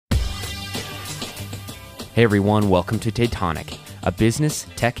Hey everyone, welcome to Tectonic, a business,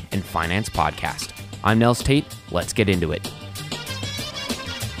 tech, and finance podcast. I'm Nels Tate. Let's get into it.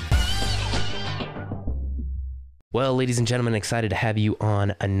 Well, ladies and gentlemen, excited to have you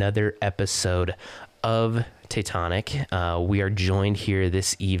on another episode of Tectonic. We are joined here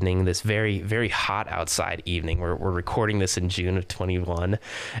this evening, this very, very hot outside evening. We're recording this in June of 21,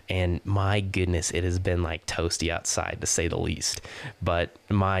 and my goodness, it has been like toasty outside, to say the least. But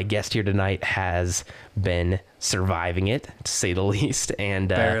my guest here tonight has been surviving it, to say the least, and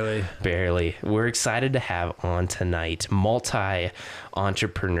barely. We're excited to have on tonight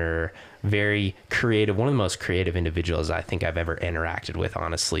multi-entrepreneur, very creative, one of the most creative individuals I think I've ever interacted with,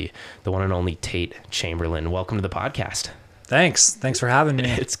 honestly, the one and only Tate Chamberlain. Welcome to the podcast. Thanks for having me.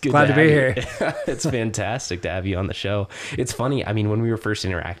 It's good. Glad to be here. It's fantastic to have you on the show. It's funny. I mean, when we were first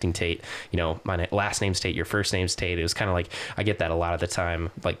interacting, Tate, you know, my last name's Tate, your first name's Tate. It was kind of like, I get that a lot of the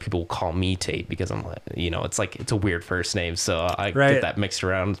time. Like, people will call me Tate because I'm like, you know, it's like, it's a weird first name. So I get that mixed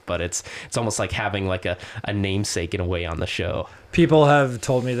around, but it's almost like having like a namesake in a way on the show. People have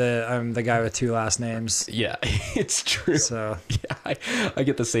told me that I'm the guy with two last names. Yeah, it's true. So yeah, I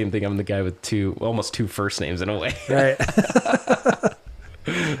get the same thing. I'm the guy with almost two first names in a way. Right.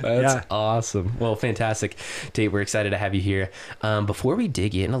 That's awesome. Well, fantastic. Tate, we're excited to have you here. Before we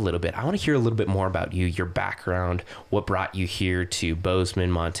dig in a little bit, I want to hear a little bit more about you, your background, what brought you here to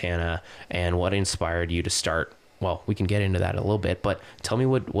Bozeman, Montana, and what inspired you to start. Well, we can get into that a little bit, but tell me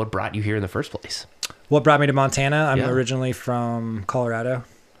what brought you here in the first place. What brought me to Montana? I'm originally from Colorado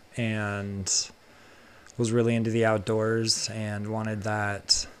and was really into the outdoors and wanted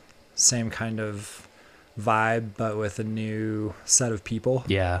that same kind of vibe, but with a new set of people.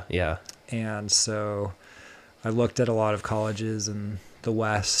 Yeah. And so I looked at a lot of colleges in the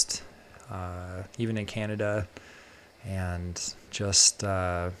West, even in Canada, and just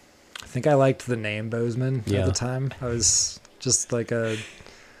I think I liked the name Bozeman at the time. I was just like a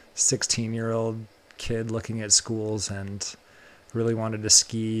 16-year-old kid looking at schools and really wanted to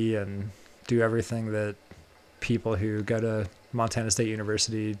ski and do everything that people who go to Montana State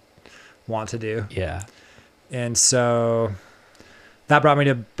University want to do. Yeah. And so that brought me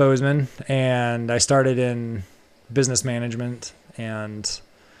to Bozeman, and I started in business management, and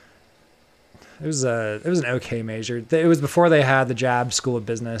it was an okay major. It was before they had the JAB School of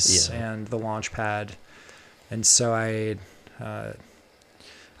Business and the Launchpad. And so I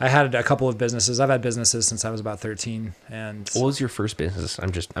had a couple of businesses. I've had businesses since I was about 13. And what was your first business?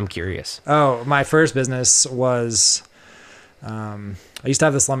 I'm curious. Oh, my first business was, I used to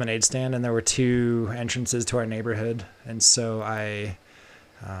have this lemonade stand, and there were two entrances to our neighborhood. And so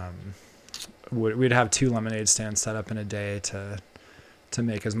we'd have two lemonade stands set up in a day to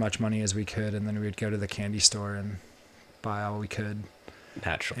make as much money as we could. And then we'd go to the candy store and buy all we could.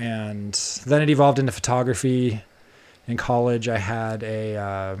 Naturally. And then it evolved into photography. In college, I had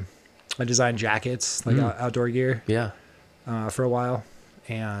I designed jackets, like outdoor gear, for a while.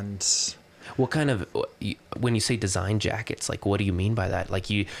 And what kind of, when you say design jackets, like what do you mean by that? Like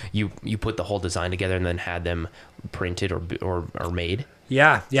you put the whole design together and then had them printed or made?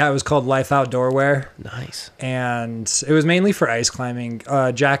 Yeah, it was called Life Outdoor Wear. Nice. And it was mainly for ice climbing.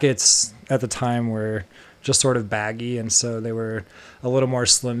 Jackets at the time were just sort of baggy, and so they were a little more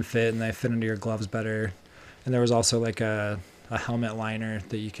slim fit, and they fit into your gloves better. And there was also like a helmet liner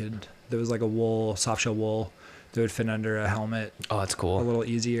there was like a soft shell wool that would fit under a helmet. Oh, that's cool. A little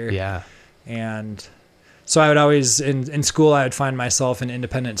easier. Yeah. And so I would always, in school, I would find myself in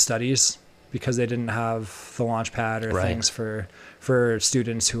independent studies because they didn't have the Launchpad or things for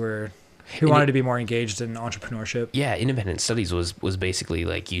students who wanted to be more engaged in entrepreneurship. Yeah, independent studies was basically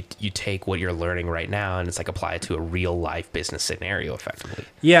like you take what you're learning right now and it's like apply it to a real life business scenario effectively.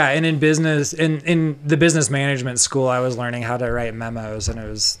 Yeah, and in business, in the business management school, I was learning how to write memos, and it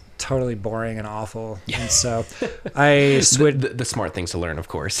was totally boring and awful. Yeah. And so I switched. The smart things to learn, of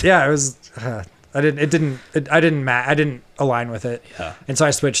course. Yeah, it was. I didn't align with it. Yeah. And so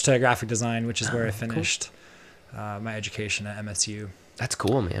I switched to graphic design, which is where I finished my education at MSU. That's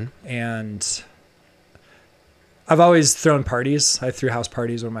cool, man. And I've always thrown parties. I threw house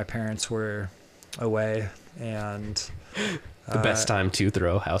parties when my parents were away, and the best time to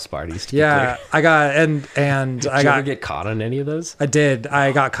throw house parties. Yeah, I got and Did you ever get caught on any of those? I did.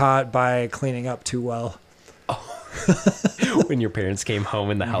 I got caught by cleaning up too well. Oh. When your parents came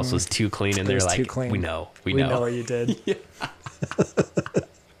home and the house was too clean, and they're like, "We know what you did."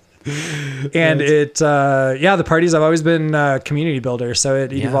 And the parties, I've always been a community builder. So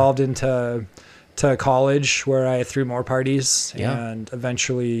it evolved into college, where I threw more parties and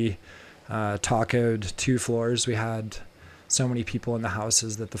eventually tacoed 2 floors. We had so many people in the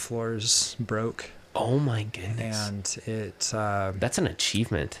houses that the floors broke. Oh my goodness. And That's an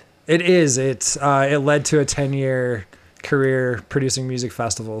achievement. it is. It led to a 10-year career producing music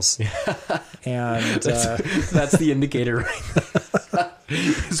festivals. And That's the indicator right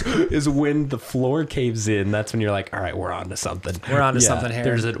is when the floor caves in. That's when you're like, all right, we're on to something. We're on to something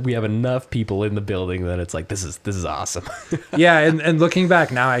here. We have enough people in the building that it's like, this is awesome. Yeah. And looking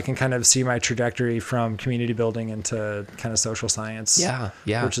back now, I can kind of see my trajectory from community building into kind of social science.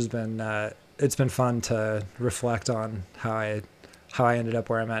 Yeah. Which has been, it's been fun to reflect on how I ended up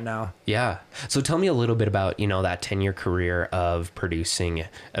where I'm at now. Yeah. So tell me a little bit about, that 10-year career of producing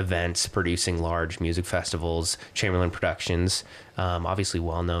events, producing large music festivals, Chamberlain Productions, obviously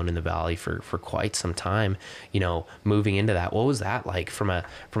well known in the Valley for quite some time. Moving into that, what was that like from a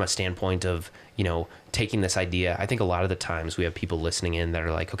standpoint of, taking this idea? I think a lot of the times we have people listening in that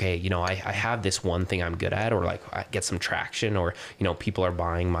are like, okay, I have this one thing I'm good at, or like I get some traction, or, people are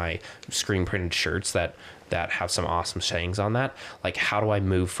buying my screen printed shirts that have some awesome sayings on that. Like, how do I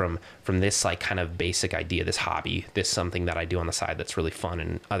move from this like kind of basic idea, this hobby, this something that I do on the side that's really fun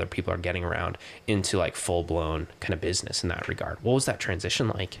and other people are getting around, into like full blown kind of business in that regard? What was that transition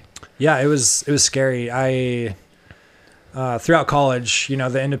like? Yeah, it was scary. I throughout college,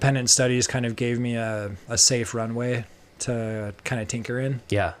 the independent studies kind of gave me a safe runway to kind of tinker in.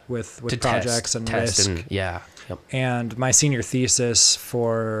 Yeah. With to projects and risk. And yeah. Yep. And my senior thesis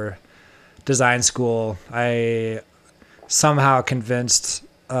for design school, I somehow convinced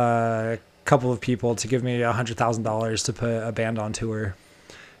a couple of people to give me $100,000 to put a band on tour.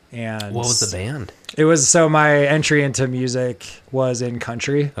 And what was the band? It was, so my entry into music was in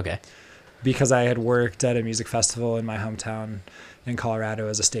country. Okay. Because I had worked at a music festival in my hometown in Colorado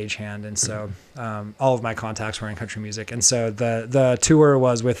as a stagehand. And so all of my contacts were in country music. And so the tour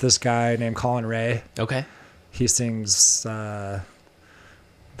was with this guy named Colin Ray. Okay. He sings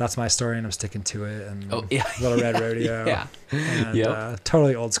That's My Story and I'm Sticking to It, and Little Red Rodeo. Yeah. And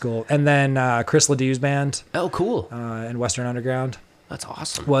totally old school. And then Chris Ledoux's band. Oh, cool. And Western Underground. That's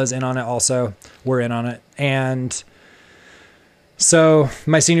awesome. Was in on it also. We're in on it. And so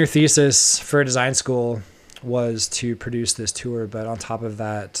my senior thesis for design school was to produce this tour, but on top of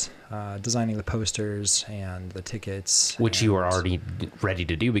that, designing the posters and the tickets. Which you were already ready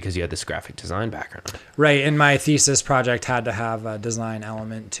to do because you had this graphic design background. Right, and my thesis project had to have a design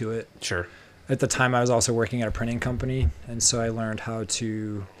element to it. Sure. At the time, I was also working at a printing company, and so I learned how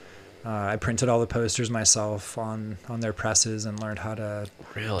to... I printed all the posters myself on their presses and learned how to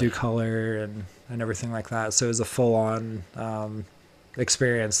do color and everything like that. So it was a full-on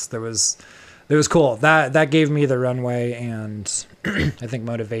experience. It was cool. That gave me the runway and I think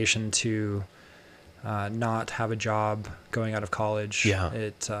motivation to not have a job going out of college. Yeah.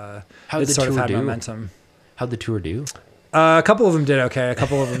 It How'd the sort of tour had do? momentum. How'd the tour do? A couple of them did okay. A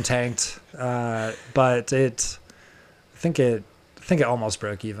couple of them tanked. But I think it almost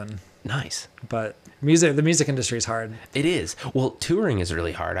broke even. Nice. But the music industry is hard. It is. Well, touring is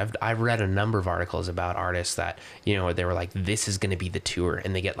really hard. I've read a number of articles about artists that, they were like, this is going to be the tour,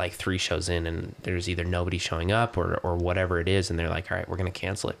 and they get like 3 shows in and there's either nobody showing up or whatever it is, and they're like, all right, we're going to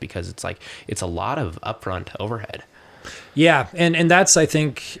cancel it, because it's like, it's a lot of upfront overhead. Yeah. And that's, I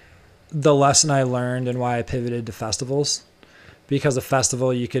think, the lesson I learned and why I pivoted to festivals, because a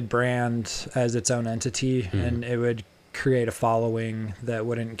festival you could brand as its own entity and it would create a following that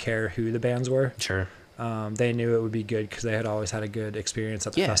wouldn't care who the bands were. Sure. They knew it would be good because they had always had a good experience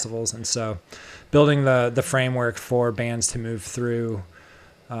at the festivals. And so building the framework for bands to move through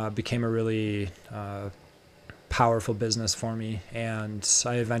became a really powerful business for me. And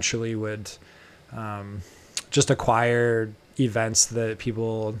I eventually would just acquire events that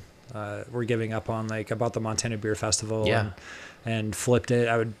people were giving up on, like about the Montana Beer Festival. And flipped it.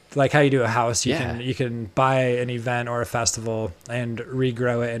 I would, like how you do a house. You can buy an event or a festival and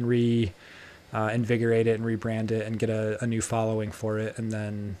regrow it and invigorate it and rebrand it and get a new following for it. And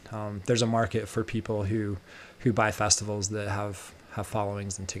then there's a market for people who buy festivals that have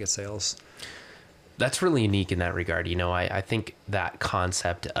followings and ticket sales. That's really unique in that regard. I think that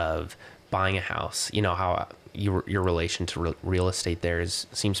concept of buying a house, how your relation to real estate there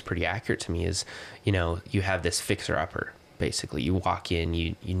seems pretty accurate to me, is, you have this fixer upper. Basically, you walk in,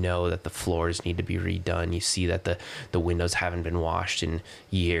 you know that the floors need to be redone. You see that the windows haven't been washed in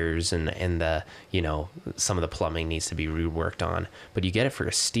years, and the some of the plumbing needs to be reworked on. But you get it for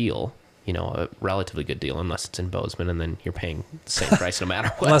a steal, a relatively good deal, unless it's in Bozeman, and then you're paying the same price no matter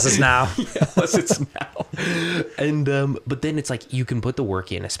what. Unless it's now. Unless it's now. And but then it's like you can put the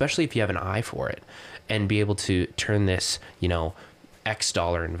work in, especially if you have an eye for it, and be able to turn this X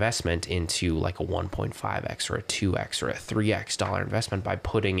dollar investment into like a 1.5x or a 2x or a 3x dollar investment by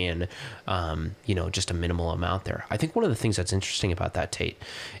putting in, just a minimal amount there. I think one of the things that's interesting about that, Tate,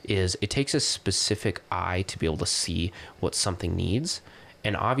 is it takes a specific eye to be able to see what something needs.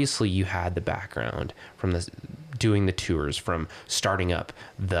 And obviously you had the background from doing the tours, from starting up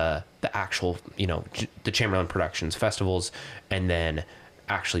the actual, the Chamberlain Productions festivals, and then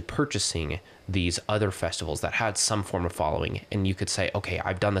actually purchasing these other festivals that had some form of following. And you could say, okay,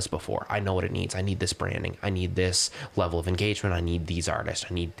 I've done this before. I know what it needs. I need this branding. I need this level of engagement. I need these artists.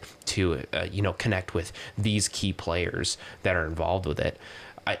 I need to, connect with these key players that are involved with it.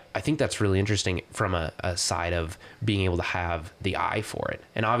 I think that's really interesting from a side of being able to have the eye for it.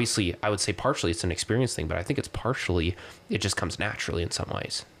 And obviously, I would say partially it's an experience thing, but I think it's partially, it just comes naturally in some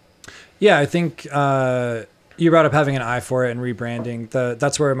ways. Yeah, I think you brought up having an eye for it and rebranding.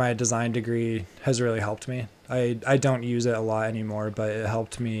 That's where my design degree has really helped me. I don't use it a lot anymore, but it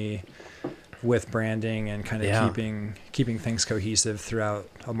helped me with branding and kind of keeping things cohesive throughout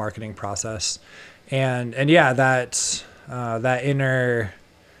a marketing process. And yeah, that inner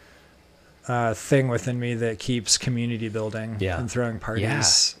thing within me that keeps community building and throwing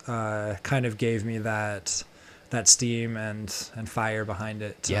parties kind of gave me that steam and fire behind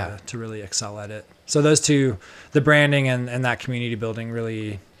it to really excel at it. So those two, the branding and that community building,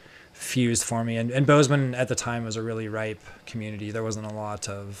 really fused for me. And Bozeman at the time was a really ripe community. There wasn't a lot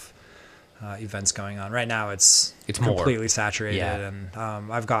of events going on. Right now it's completely more saturated, and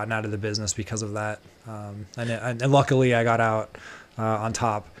I've gotten out of the business because of that. And luckily I got out on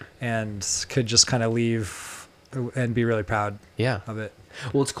top and could just kind of leave and be really proud of it.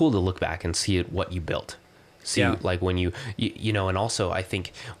 Well, it's cool to look back and see what you built. See, like when you and also I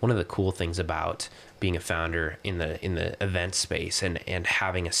think one of the cool things about being a founder in the event space and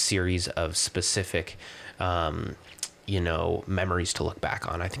having a series of specific, memories to look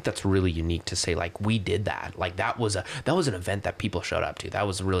back on. I think that's really unique to say, like, we did that. Like that was an event that people showed up to. That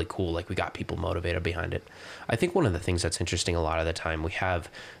was really cool. Like we got people motivated behind it. I think one of the things that's interesting a lot of the time, we have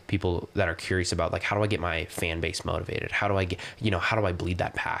people that are curious about, like, how do I get my fan base motivated? How do I get, how do I bleed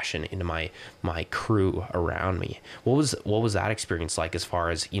that passion into my crew around me? What was that experience like as far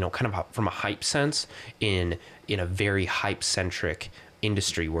as, kind of from a hype sense in a very hype centric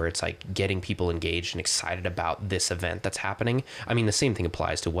industry where it's like getting people engaged and excited about this event that's happening? I mean, the same thing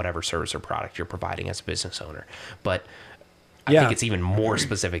applies to whatever service or product you're providing as a business owner, but I think it's even more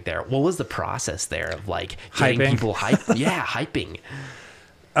specific there. What was the process there of like getting people hyped? Yeah, hyping.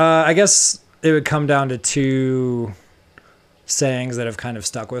 I guess it would come down to two sayings that have kind of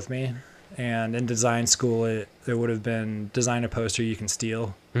stuck with me. And in design school, it would have been design a poster you can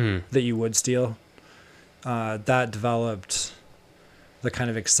steal, that you would steal. That developed the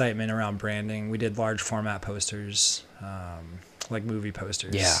kind of excitement around branding. We did large format posters, like movie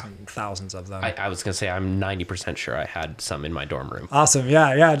posters, and thousands of them. I was going to say, I'm 90% sure I had some in my dorm room. Awesome.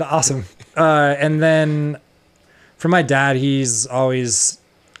 Yeah. Awesome. And then for my dad, he's always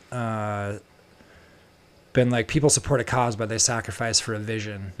been like, people support a cause, but they sacrifice for a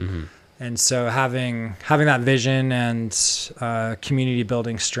vision. Mm-hmm. And so having that vision and community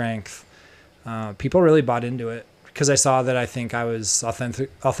building strength, people really bought into it. Because I saw that I think I was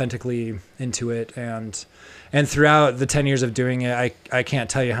authentically into it. And throughout the 10 years of doing it, I can't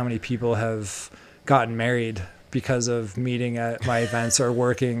tell you how many people have gotten married because of meeting at my events or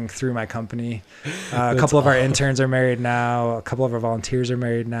working through my company. A couple of our interns are married now. A couple of our volunteers are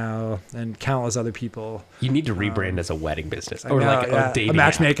married now, and countless other people. You need to rebrand as a wedding business or a dating a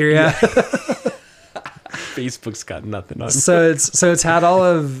matchmaker. App. Facebook's got nothing on. So it's had all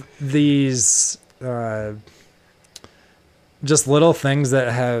of these just little things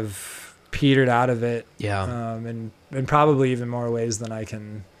that have petered out of it. And probably even more ways than I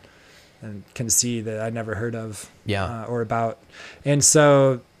can see that I never heard of or about. And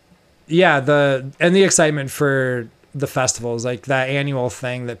so, the excitement for the festivals, like that annual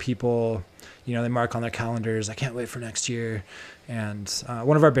thing that people, they mark on their calendars. I can't wait for next year. And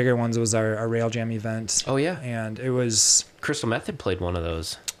one of our bigger ones was our Rail Jam event. Oh, yeah. And it was... Crystal Method played one of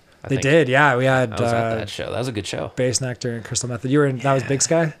those. They did, yeah. We had... I was at that show. That was a good show. Bass Nectar and Crystal Method. You were in... That was Big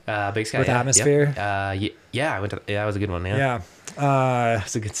Sky? Big Sky, with Atmosphere? Yeah, I went to... Yeah, that was a good one, Yeah. That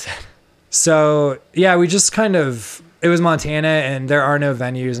was a good set. So, we just kind of... It was Montana, and there are no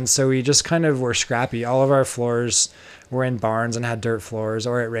venues, and so we just kind of were scrappy. All of our floors were in barns and had dirt floors,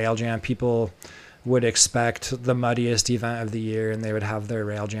 or at Rail Jam, people would expect the muddiest event of the year, and they would have their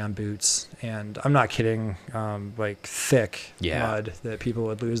Rail Jam boots. And I'm not kidding, like thick mud that people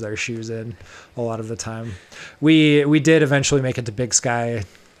would lose their shoes in a lot of the time. We did eventually make it to Big Sky,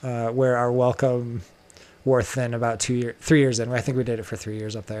 where our welcome worth than about 3 years in. I think we did it for 3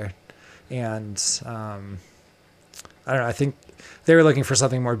 years up there. And I don't know. I think they were looking for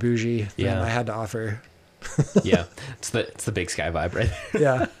something more bougie than I had to offer. Yeah, it's the Big Sky vibe, right?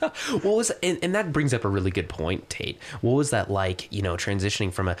 Yeah. What was and that brings up a really good point, Tate. What was that like?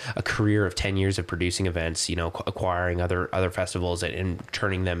 Transitioning from a career of 10 years of producing events, acquiring other festivals and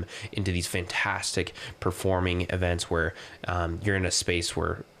turning them into these fantastic performing events where you're in a space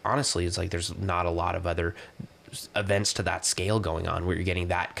where honestly it's like there's not a lot of other events to that scale going on where you're getting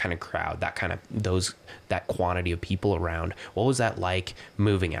that kind of crowd, that quantity of people around. What was that like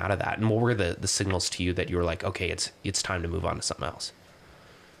moving out of that? And what were the signals to you that you were like, okay, it's time to move on to something else?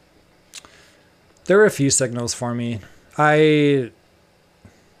 There were a few signals for me. I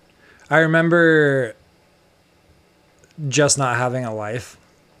remember just not having a life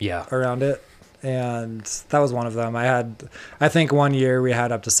around it. And that was one of them. I think one year we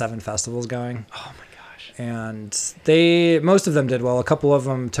had up to 7 festivals going. Oh my gosh. And most of them did well. A couple of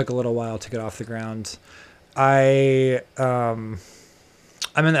them took a little while to get off the ground. I'm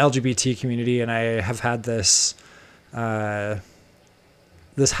in the LGBT community, and I have had this habit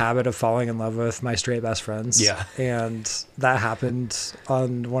of falling in love with my straight best friends. Yeah. And that happened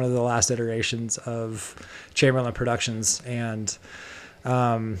on one of the last iterations of Chamberlain Productions. And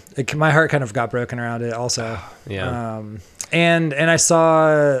my heart kind of got broken around it also. Yeah. And I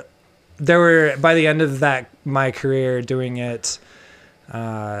saw there were, by the end of my career doing it,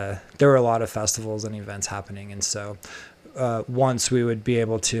 there were a lot of festivals and events happening. And so, once we would be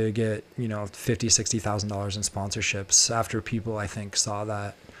able to get, $50,000-$60,000 in sponsorships after people, I think, saw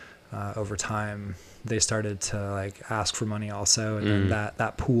that, over time, they started to ask for money also. And then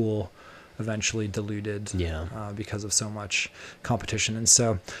that pool eventually diluted because of so much competition. And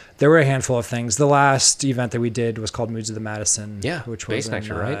so there were a handful of things. The last event that we did was called Moods of the Madison, which was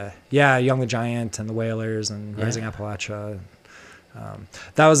right? Young the Giant and the Whalers and Rising Appalachia.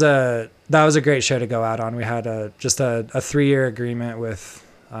 That was a great show to go out on. We had a 3-year agreement with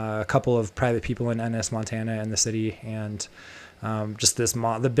a couple of private people in Ennis, Montana, and the city, and just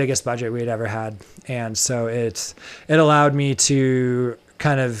the biggest budget we had ever had. And so it allowed me to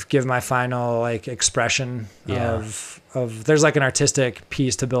kind of give my final expression of there's an artistic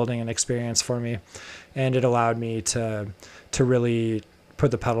piece to building an experience for me, and it allowed me to really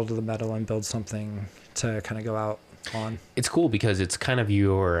put the pedal to the metal and build something to kind of go out on. It's cool because it's kind of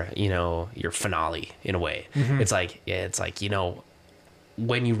your finale in a way. Mm-hmm. It's like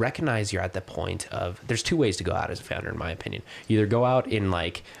when you recognize you're at the point of, there's 2 ways to go out as a founder, in my opinion. You either go out in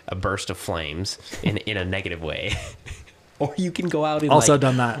a burst of flames in a negative way, or you can go out in also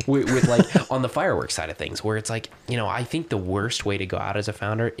done that with on the fireworks side of things, where it's I think the worst way to go out as a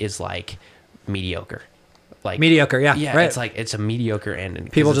founder is mediocre. Mediocre, yeah, right. It's a mediocre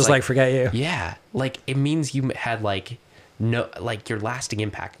end. People just forget you. Yeah, it means you had no your lasting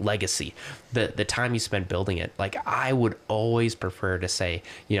impact, legacy, the time you spent building it. I would always prefer to say,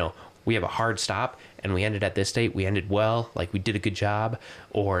 we have a hard stop and we ended at this date. We ended well, we did a good job,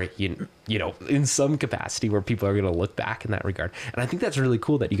 or in some capacity where people are going to look back in that regard. And I think that's really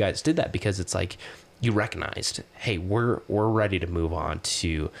cool that you guys did that, because it's you recognized, hey, we're ready to move on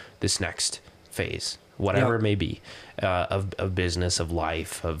to this next phase, whatever it may be, of business, of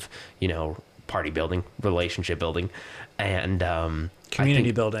life, of party building, relationship building, and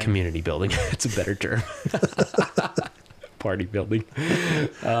community building. Community building. It's a better term. Party building.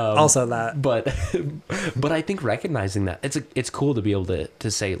 Also that. But I think recognizing that it's cool to be able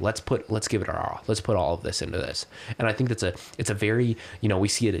to say, let's give it our all. Let's put all of this into this. And I think it's a very, we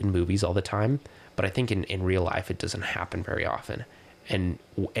see it in movies all the time, but I think in real life it doesn't happen very often. And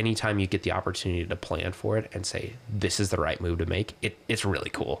anytime you get the opportunity to plan for it and say, this is the right move to make, it's really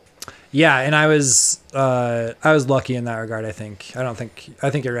cool. Yeah. And I was lucky in that regard. I think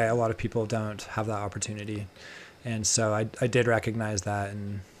you're right. A lot of people don't have that opportunity. And so I did recognize that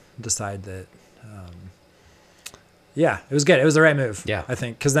and decide that, it was good. It was the right move. Yeah. I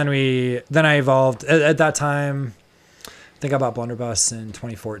think. Cause then I evolved at that time. I think I bought Blunderbuss in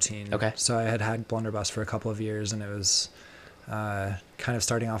 2014. Okay. So I had Blunderbuss for a couple of years, and it was, kind of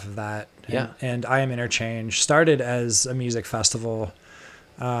starting off of that. And I Am Interchange started as a music festival.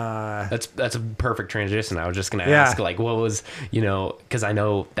 That's a perfect transition. I was just going to ask, what was, because I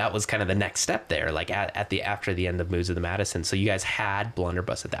know that was kind of the next step there, after the end of Moods of the Madison. So you guys had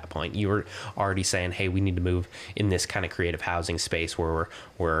Blunderbuss at that point. You were already saying, hey, we need to move in this kind of creative housing space where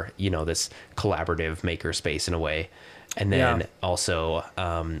we're this collaborative maker space in a way. And then also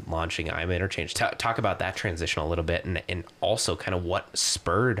launching I Am Interchange. Talk about that transition a little bit, and also kind of what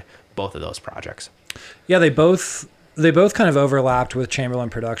spurred both of those projects. Yeah, they both kind of overlapped with Chamberlain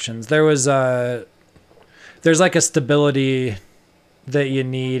Productions. There was there's like a stability that you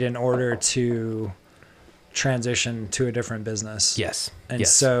need in order to transition to a different business. Yes. And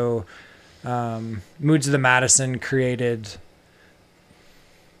so Moods of the Madison created,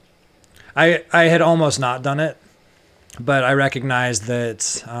 I had almost not done it, but I recognized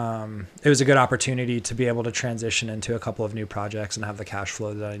that it was a good opportunity to be able to transition into a couple of new projects and have the cash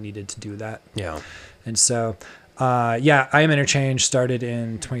flow that I needed to do that. Yeah. And so, I Am Interchange started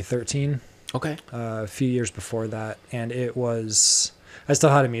in 2013. Okay. A few years before that. And I still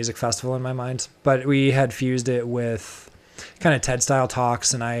had a music festival in my mind, but we had fused it with kind of TED style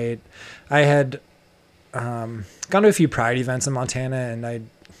talks. And I had gone to a few Pride events in Montana, and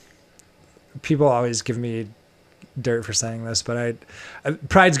people always give me dirt for saying this, but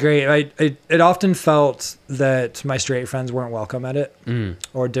Pride's great. It often felt that my straight friends weren't welcome at it,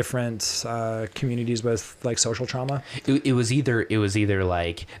 or different communities with like social trauma. It was either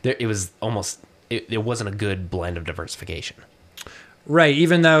like it wasn't a good blend of diversification. Right.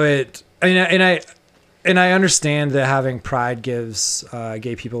 Even though and I understand that having Pride gives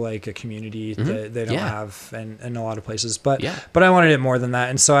gay people like a community that they don't have in a lot of places, but I wanted it more than that.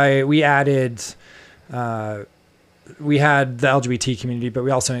 And so we added, we had the LGBT community, but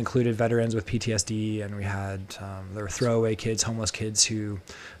we also included veterans with PTSD, and we had there were throwaway kids, homeless kids who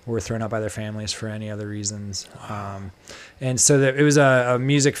were thrown out by their families for any other reasons. And so it was a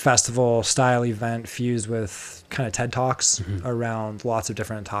music festival style event fused with kind of TED Talks around lots of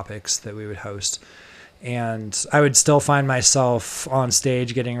different topics that we would host. And I would still find myself on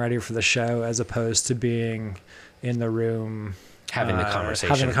stage getting ready for the show, as opposed to being in the room having the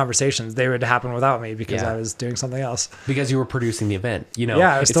conversations. They would happen without me because I was doing something else. Because you were producing the event,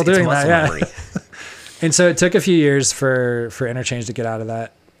 Yeah, I was still doing that. Yeah. And so it took a few years for Interchange to get out of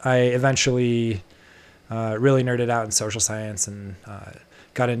that. I eventually really nerded out in social science and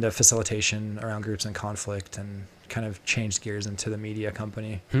got into facilitation around groups in conflict, and kind of changed gears into the media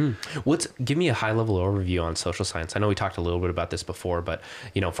company. Give me a high level overview on social science. I know we talked a little bit about this before, but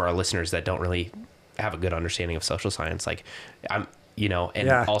for our listeners that don't really have a good understanding of social science, like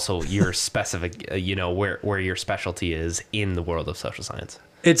also your specific, where your specialty is in the world of social science.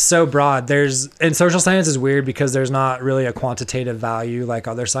 It's so broad. And social science is weird because there's not really a quantitative value like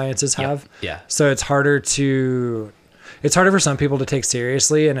other sciences have. Yeah. So it's harder for some people to take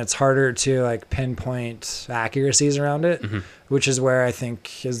seriously, and it's harder to like pinpoint accuracies around it, which is where I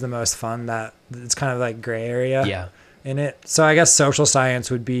think is the most fun. That it's kind of like gray area in it. So I guess social science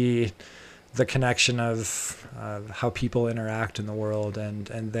would be the connection of how people interact in the world and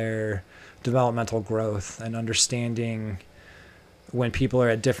their developmental growth, and understanding when people are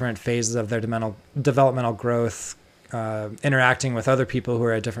at different phases of their developmental growth, interacting with other people who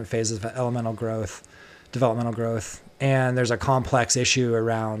are at different phases of developmental growth. And there's a complex issue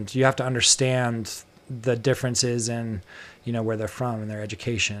around, you have to understand the differences in, where they're from and their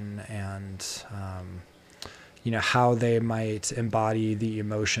education, and, how they might embody the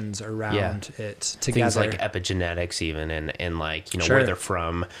emotions around it together. Things like epigenetics even, and like, where they're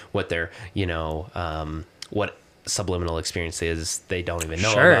from, what their, what subliminal experiences they don't even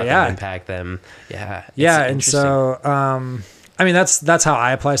know about that impact them. Yeah. And so, that's how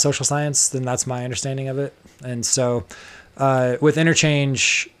I apply social science. Then that's my understanding of it. And so, with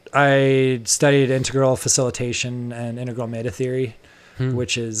Interchange, I studied integral facilitation and integral meta theory,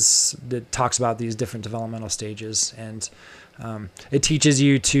 it talks about these different developmental stages. And it teaches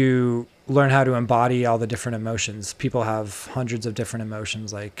you to learn how to embody all the different emotions. People have hundreds of different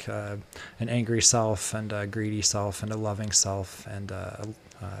emotions, like an angry self, and a greedy self, and a loving self, and a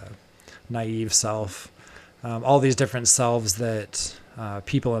naive self. All these different selves that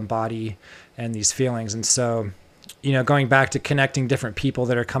people embody, and these feelings. And so, going back to connecting different people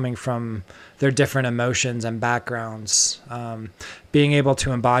that are coming from their different emotions and backgrounds, being able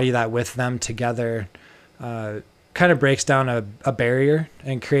to embody that with them together, kind of breaks down a barrier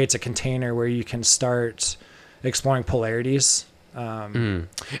and creates a container where you can start exploring polarities. And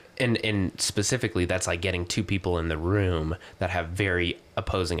specifically, that's like getting two people in the room that have very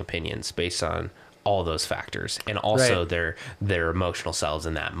opposing opinions based on all those factors, and also their emotional selves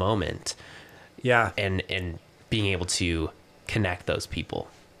in that moment. Yeah. And being able to connect those people.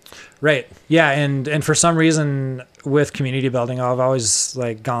 Right. Yeah. And for some reason with community building, I've always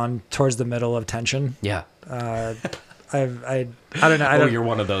like gone towards the middle of tension. Yeah. I don't know. You're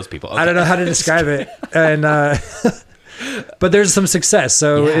one of those people. Okay. I don't know how to describe it. And, but there's some success.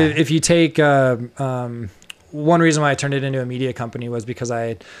 So if you take, one reason why I turned it into a media company was because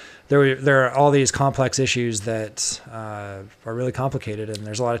there are all these complex issues that are really complicated, and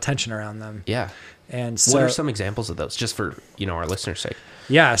there's a lot of tension around them. Yeah. And so, What are some examples of those, just for, our listeners' sake?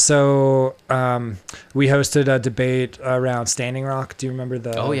 Yeah, so we hosted a debate around Standing Rock. Do you remember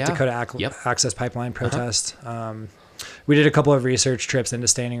the Dakota Access Pipeline protest? We did a couple of research trips into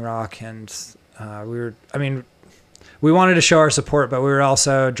Standing Rock, and we wanted to show our support, but we were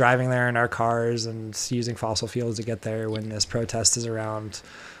also driving there in our cars and using fossil fuels to get there when this protest is around,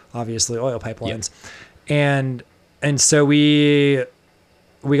 obviously, oil pipelines. Yep. And so we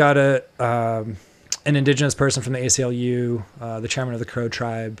got an indigenous person from the ACLU, the chairman of the Crow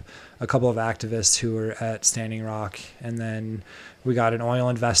tribe, a couple of activists who were at Standing Rock, and then we got an oil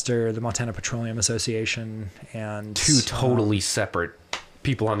investor, the Montana Petroleum Association, and two totally separate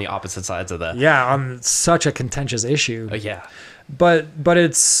people on the opposite sides of that. Yeah, on such a contentious issue. Yeah. But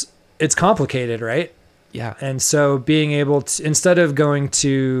it's complicated, right? Yeah. And so being able to, instead of going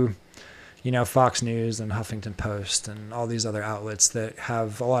to, Fox News and Huffington Post and all these other outlets that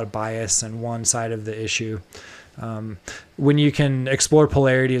have a lot of bias on one side of the issue, when you can explore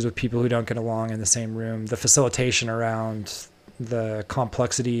polarities with people who don't get along in the same room, the facilitation around the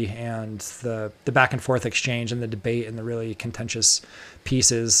complexity and the back and forth exchange and the debate and the really contentious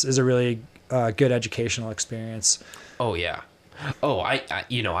pieces is a really good educational experience. Oh, yeah. Oh, I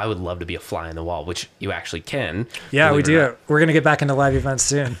would love to be a fly on the wall, which you actually can. Yeah, we do. We're going to get back into live events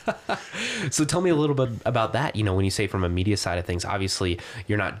soon. So tell me a little bit about that. When you say from a media side of things, obviously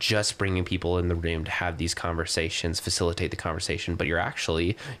you're not just bringing people in the room to have these conversations, facilitate the conversation, but you're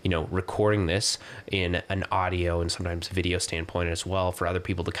actually, recording this in an audio and sometimes video standpoint as well for other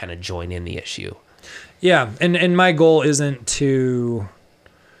people to kind of join in the issue. Yeah. And my goal isn't to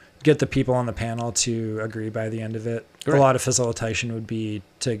get the people on the panel to agree by the end of it. Right. A lot of facilitation would be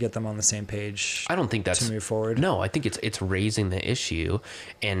to get them on the same page. I don't think that's to move forward. No, I think it's raising the issue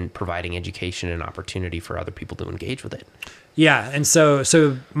and providing education and opportunity for other people to engage with it. Yeah, and so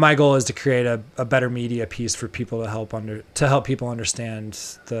my goal is to create a better media piece for people to help people understand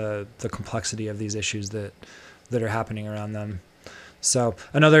the complexity of these issues that are happening around them. So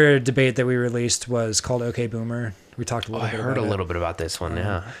another debate that we released was called OK Boomer. We talked a little bit about it. I heard a little bit about this one,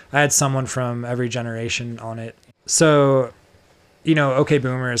 yeah. I had someone from every generation on it. So, OK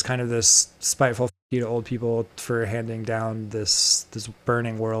Boomer is kind of this spiteful to old people for handing down this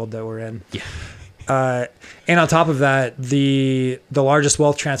burning world that we're in. Yeah. And on top of that, the largest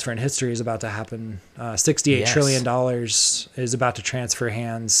wealth transfer in history is about to happen. $68 trillion is about to transfer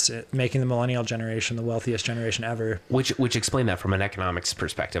hands, making the millennial generation the wealthiest generation ever. Which explain that from an economics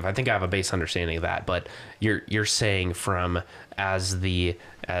perspective. I think I have a base understanding of that, but you're saying from as the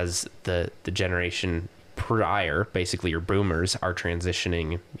generation prior, basically your boomers are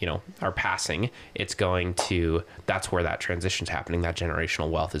transitioning, are passing, that's where that transition's happening, that generational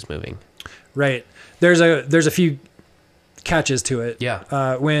wealth is moving. Right. There's a few catches to it.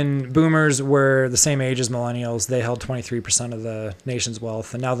 Yeah. When boomers were the same age as millennials, they held 23% of the nation's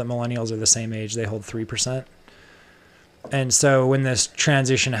wealth. And now that millennials are the same age, they hold 3%. And so when this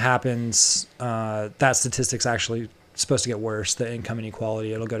transition happens, that statistic's actually supposed to get worse, the income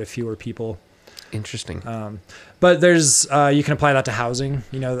inequality. It'll go to fewer people. Interesting. But there's you can apply that to housing.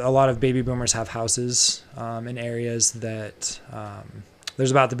 A lot of baby boomers have houses in areas that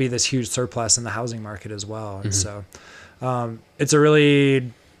there's about to be this huge surplus in the housing market as well. And so it's a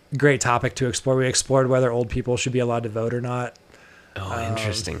really great topic to explore. We explored whether old people should be allowed to vote or not. Oh,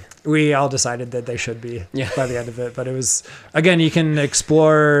 interesting. We all decided that they should be by the end of it. But it was, again, you can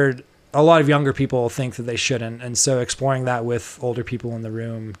explore. A lot of younger people think that they shouldn't. And so exploring that with older people in the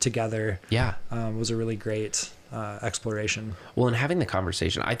room together was a really great exploration. Well, and having the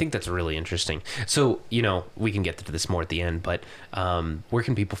conversation, I think that's really interesting. So, we can get to this more at the end, but where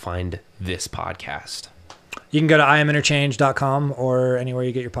can people find this podcast? You can go to IamInterchange.com or anywhere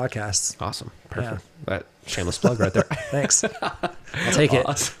you get your podcasts. Awesome. Perfect. Yeah. That shameless plug right there. Thanks. I'll take it.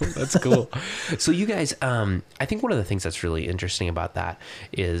 Awesome. That's cool. So you guys, I think one of the things that's really interesting about that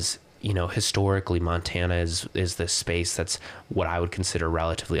is, historically Montana is this space that's what I would consider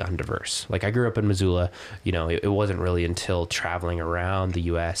relatively undiverse. Like I grew up in Missoula, it wasn't really until traveling around the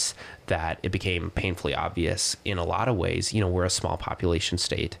U.S. that it became painfully obvious in a lot of ways. We're a small population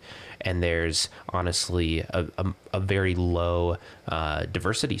state, and there's honestly a very low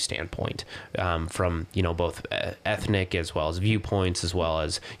diversity standpoint from both ethnic as well as viewpoints, as well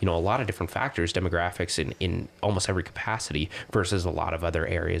as a lot of different factors, demographics in almost every capacity versus a lot of other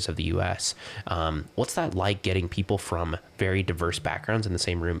areas of the U.S. What's that like, getting people from very diverse backgrounds in the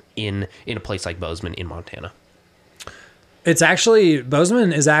same room in a place like Bozeman in Montana? It's actually,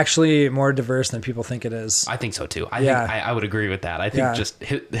 Bozeman is actually more diverse than people think it is. I think so too. I Yeah. think I would agree with that. I think Yeah. just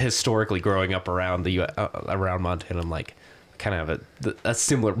historically growing up around around Montana, I'm like kind of have a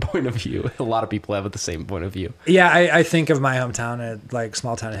similar point of view. A lot of people have the same point of view. Yeah, I think of my hometown at like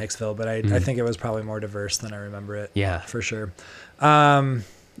small town of Hicksville, but I think it was probably more diverse than I remember it. Yeah. For sure.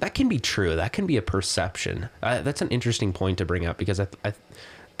 That can be true. That can be a perception. That's an interesting point to bring up because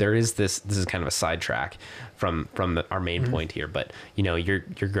there is this is kind of a sidetrack from our main point here, but you know, you're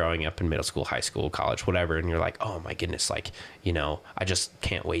growing up in middle school, high school, college, whatever, and you're like, oh my goodness, like, you know, I just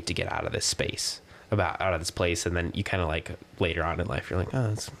can't wait to get out of this space, out of this place. And then you kind of like later on in life, you're like,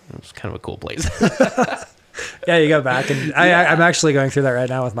 oh, it's kind of a cool place. Yeah, you go back, and I'm actually going through that right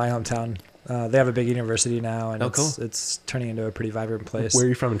now with my hometown. They have a big university now, and cool. It's turning into a pretty vibrant place. Where are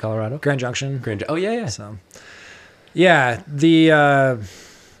you from in Colorado? Grand Junction. Oh yeah. So, yeah,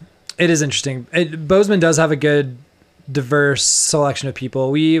 it is interesting. Bozeman does have a good, diverse selection of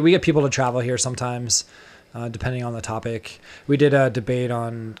people. We get people to travel here sometimes, depending on the topic. We did a debate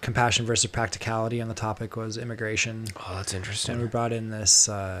on compassion versus practicality, and the topic was immigration. Oh, that's interesting. And we brought in this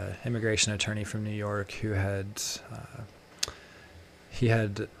immigration attorney from New York who had he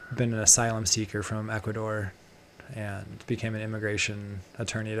had been an asylum seeker from Ecuador and became an immigration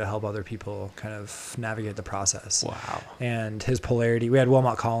attorney to help other people kind of navigate the process. Wow. And his polarity, we had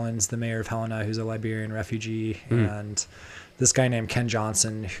Wilmot Collins, the mayor of Helena, who's a Liberian refugee, and this guy named Ken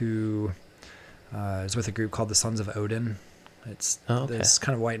Johnson, who is with a group called the Sons of Odin. It's this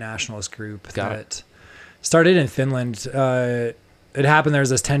kind of white nationalist group that started in Finland. It happened, there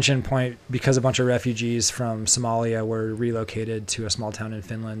was this tension point because a bunch of refugees from Somalia were relocated to a small town in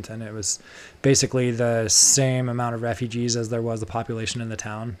Finland, and it was basically the same amount of refugees as there was the population in the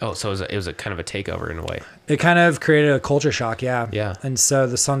town. Oh, so it was a kind of a takeover in a way. It kind of created a culture shock, yeah. Yeah. And so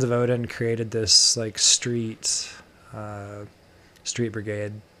the Sons of Odin created this like street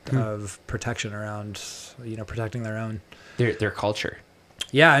brigade of protection around, you know, protecting their own. Their culture.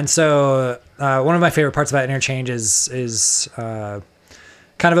 Yeah, and so one of my favorite parts about Interchange is kind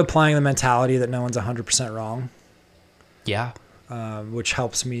of applying the mentality that no one's 100% wrong. Yeah. Which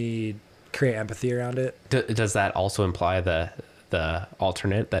helps me create empathy around it. Does that also imply the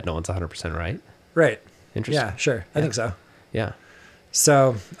alternate that no one's 100% right? Right. Interesting. Yeah, sure. I think so. Yeah.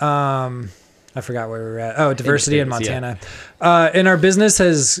 So I forgot where we were at. Oh, diversity in Montana. Yeah. And our business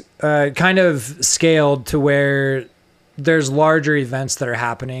has kind of scaled to where there's larger events that are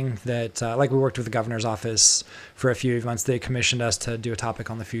happening that, like we worked with the governor's office for a few events. They commissioned us to do a topic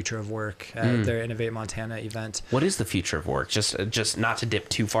on the future of work at their Innovate Montana event. What is the future of work? Just not to dip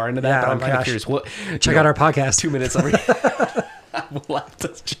too far into that, but I'm kind of curious. Check out our podcast. 2 minutes over. We'll have to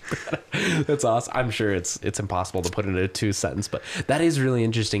check that out. That's awesome. I'm sure it's impossible to put into a 2-sentence, but that is really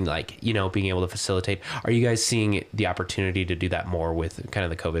interesting. Like, you know, being able to facilitate. Are you guys seeing the opportunity to do that more with kind of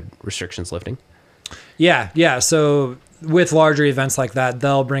the COVID restrictions lifting? Yeah. So with larger events like that,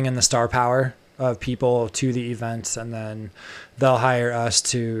 they'll bring in the star power of people to the events, and then they'll hire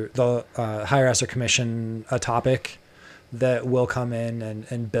us or commission a topic that will come in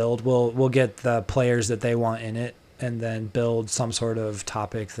and build. We'll get the players that they want in it, and then build some sort of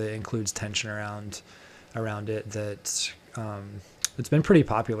topic that includes tension around it. That it's been pretty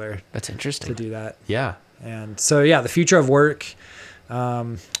popular. That's interesting to do that. Yeah. And so the future of work.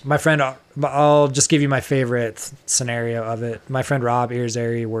 My friend, I'll just give you my favorite scenario of it. My friend Rob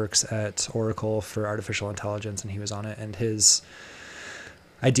Irizarry works at Oracle for artificial intelligence, and he was on it. And his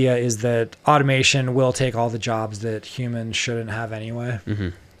idea is that automation will take all the jobs that humans shouldn't have anyway,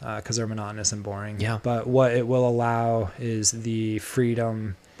 because they're monotonous and boring. Yeah. But what it will allow is the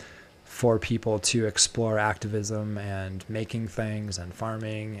freedom for people to explore activism and making things and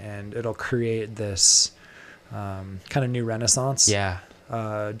farming, and it'll create this kind of new renaissance. Yeah.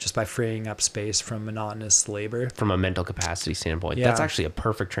 Just by freeing up space from monotonous labor. From a mental capacity standpoint. Yeah. That's actually a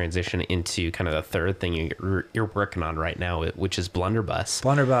perfect transition into kind of the third thing you're working on right now, which is Blunderbuss.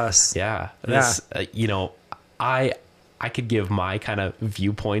 Blunderbuss. Yeah. This, you know, I could give my kind of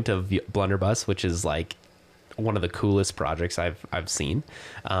viewpoint of Blunderbuss, which is like one of the coolest projects I've seen.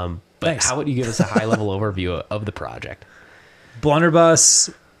 But Thanks. How would you give us a high level overview of the project?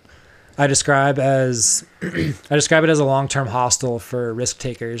 Blunderbuss, I describe it as a long-term hostel for risk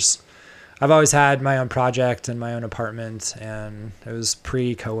takers. I've always had my own project and my own apartment, and it was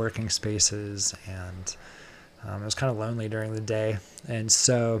pre-co-working spaces, and it was kind of lonely during the day. And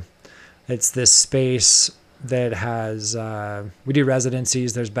so it's this space that has, we do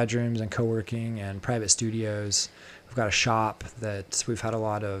residencies, there's bedrooms and co-working and private studios. We've got a shop that we've had a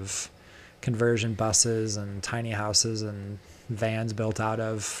lot of conversion buses and tiny houses and vans built out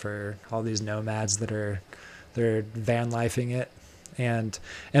of for all these nomads that are They're van lifing it. And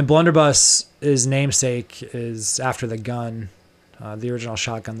Blunderbuss's namesake is after the gun, the original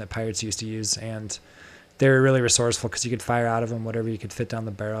shotgun that pirates used to use. And they were really resourceful because you could fire out of them whatever you could fit down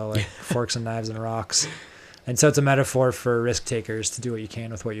the barrel, like forks and knives and rocks. And so it's a metaphor for risk takers to do what you can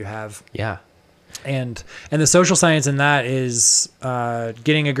with what you have. Yeah. And the social science in that is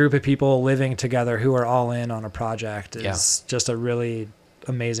getting a group of people living together who are all in on a project is just a really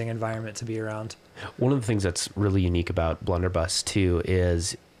amazing environment to be around. One of the things that's really unique about Blunderbuss too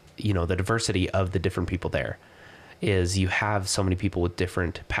is, you know, the diversity of the different people there. Is you have so many people with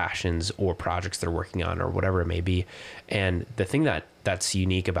different passions or projects they're working on or whatever it may be. And the thing that's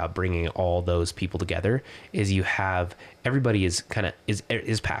unique about bringing all those people together is you have everybody is kind of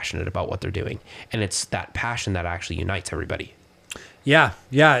is passionate about what they're doing. And it's that passion that actually unites everybody. Yeah.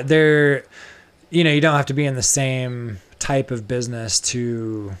 Yeah. They're, you know, you don't have to be in the same type of business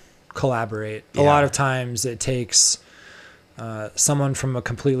to collaborate. A lot of times it takes someone from a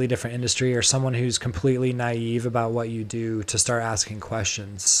completely different industry or someone who's completely naive about what you do to start asking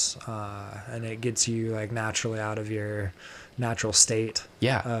questions. And it gets you like naturally out of your natural state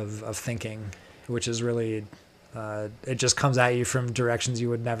of thinking, which is really, it just comes at you from directions you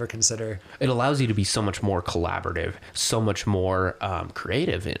would never consider. It allows you to be so much more collaborative, so much more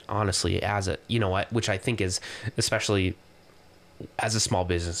creative, and honestly, as a, you know what, which I think is, especially as a small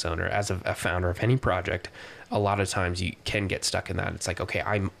business owner, as a founder of any project, a lot of times you can get stuck in that. It's like, okay,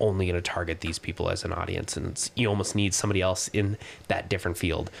 I'm only going to target these people as an audience. And you almost need somebody else in that different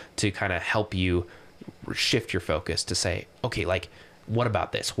field to kind of help you shift your focus to say, okay, like, what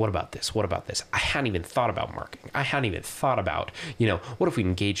about this? What about this? What about this? I hadn't even thought about marketing. I hadn't even thought about, you know, what if we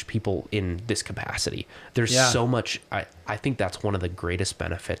engage people in this capacity? There's so much. I think that's one of the greatest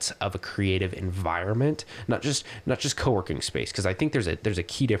benefits of a creative environment, not just co-working space. Cause I think there's a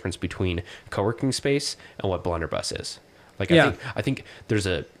key difference between co-working space and what Blunderbuss is. Like, I think there's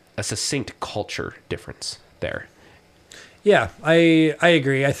a succinct culture difference there. Yeah, I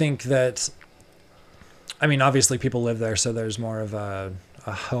agree. I think that, I mean, obviously people live there, so there's more of a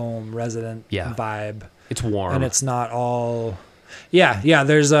home resident vibe. It's warm. And it's not all... Yeah.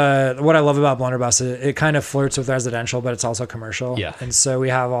 There's what I love about Blunderbuss, it kind of flirts with residential, but it's also commercial. Yeah. And so we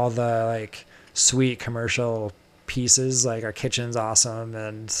have all the like sweet commercial pieces, like our kitchen's awesome.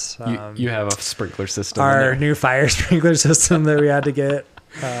 And you have a sprinkler system. Our new fire sprinkler system that we had to get.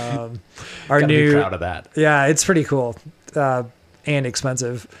 Our new... Be proud of that. Yeah, it's pretty cool. And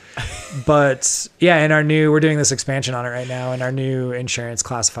expensive, but yeah, we're doing this expansion on it right now, and our new insurance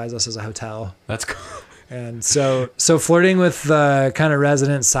classifies us as a hotel. That's cool. And so flirting with the kind of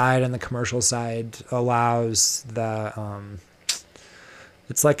resident side and the commercial side allows the,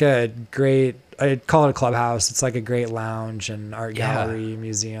 it's like a great, I'd call it a clubhouse. It's like a great lounge and art gallery,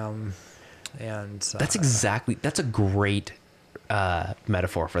 museum. And that's a great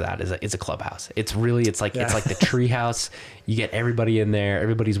metaphor for that is a clubhouse. It's like the tree house. You get everybody in there.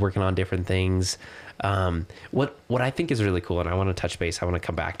 Everybody's working on different things. What I think is really cool, and I want to touch base, I want to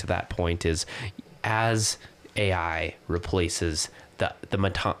come back to that point, is as AI replaces the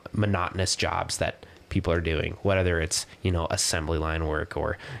monotonous jobs that people are doing, whether it's, you know, assembly line work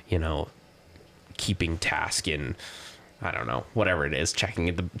or, you know, keeping task in, I don't know, whatever it is, checking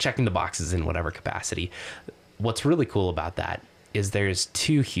the boxes in whatever capacity. What's really cool about that is there's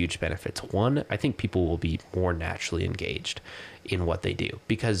two huge benefits. One, I think people will be more naturally engaged in what they do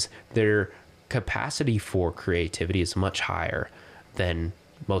because their capacity for creativity is much higher than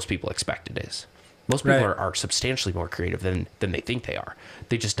most people expect it is. Most people are substantially more creative than they think they are.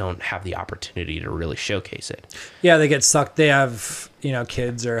 They just don't have the opportunity to really showcase it. Yeah, they get sucked. They have, you know,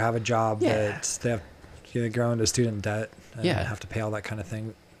 kids or have a job that they have, you know, grow into student debt and have to pay all that kind of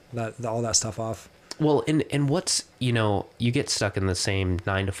thing, all that stuff off. Well, and what's, you know, you get stuck in the same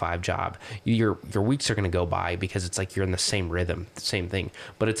 9-to-5 job. Your weeks are going to go by because it's like you're in the same rhythm, the same thing.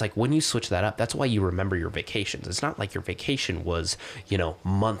 But it's like when you switch that up, that's why you remember your vacations. It's not like your vacation was, you know,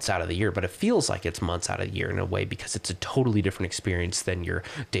 months out of the year, but it feels like it's months out of the year in a way because it's a totally different experience than your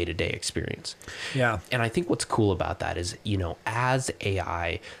day-to-day experience. Yeah. And I think what's cool about that is, you know, as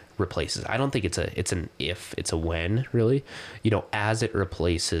AI replaces, I don't think it's an if, it's a when, really. You know, as it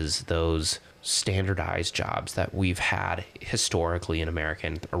replaces those standardized jobs that we've had historically in America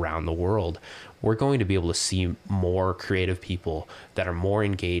and around the world, we're going to be able to see more creative people that are more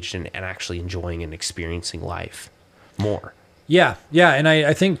engaged and actually enjoying and experiencing life more. Yeah. And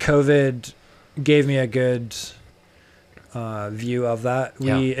I think COVID gave me a good view of that.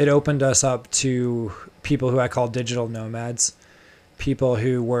 It opened us up to people who I call digital nomads, people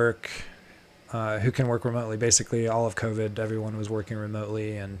who work who can work remotely. Basically, all of COVID, everyone was working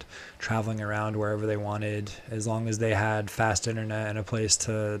remotely and traveling around wherever they wanted. As long as they had fast internet and a place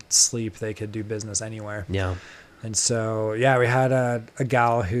to sleep, they could do business anywhere. Yeah. And so, yeah, we had a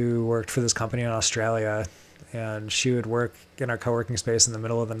gal who worked for this company in Australia, and she would work in our co-working space in the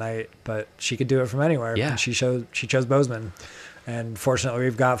middle of the night, but she could do it from anywhere. Yeah. And she chose Bozeman. And fortunately,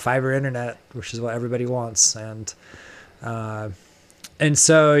 we've got fiber internet, which is what everybody wants. And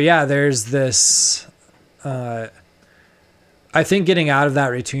so, yeah, there's this, I think getting out of that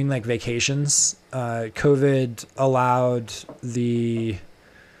routine, like vacations, COVID allowed the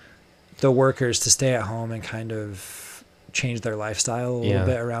workers to stay at home and kind of change their lifestyle a little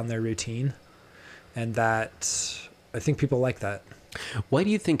bit around their routine. And that, I think people like that. Why do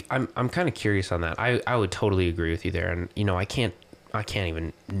you think, I'm kind of curious on that. I would totally agree with you there. And, you know, I can't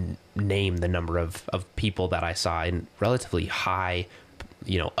even name the number of people that I saw in relatively high,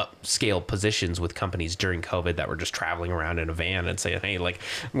 you know, upscale positions with companies during COVID that were just traveling around in a van and saying, hey, like,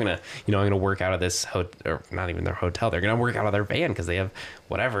 I'm going to work out of this or not even their hotel. They're going to work out of their van because they have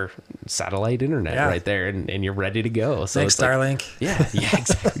whatever satellite internet right there and you're ready to go. So thanks, Starlink. Like, yeah,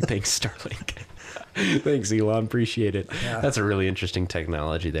 exactly. Thanks, Starlink. Thanks, Elon. Appreciate it. Yeah. That's a really interesting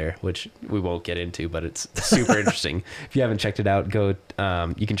technology there, which we won't get into, but it's super interesting. If you haven't checked it out, go.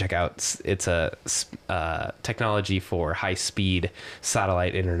 You can check out. It's a technology for high-speed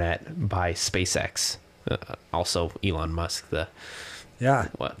satellite internet by SpaceX. Also, Elon Musk, the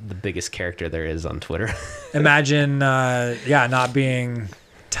biggest character there is on Twitter. Imagine, not being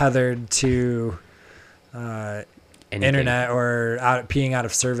tethered to internet or being out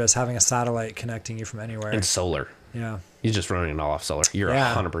of service, having a satellite connecting you from anywhere. And solar. Yeah. You're just running it all off solar. You're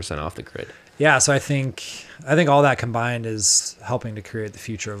 100% off the grid. Yeah. So I think all that combined is helping to create the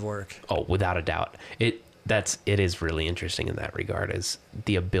future of work. Oh, without a doubt. It is really interesting in that regard, is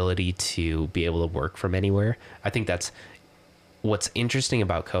the ability to be able to work from anywhere. I think that's what's interesting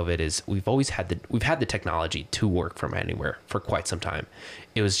about COVID is we've had the technology to work from anywhere for quite some time.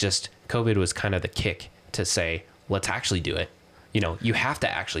 It was just COVID was kind of the kick to say, let's actually do it. You know, you have to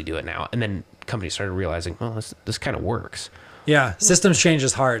actually do it now. And then companies started realizing, well, this kind of works. Yeah. Systems change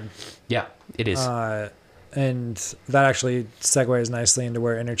is hard. Yeah, it is. And that actually segues nicely into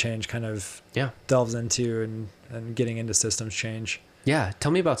where Interchange kind of delves into and getting into systems change. Yeah.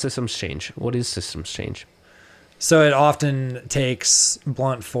 Tell me about systems change. What is systems change? So it often takes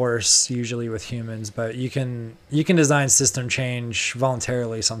blunt force, usually with humans, but you can design system change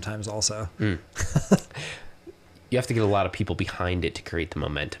voluntarily sometimes also. You have to get a lot of people behind it to create the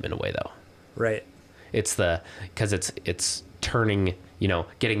momentum in a way, though. Right. Because it's turning, you know,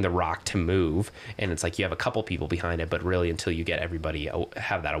 getting the rock to move, and it's like you have a couple people behind it, but really until you get everybody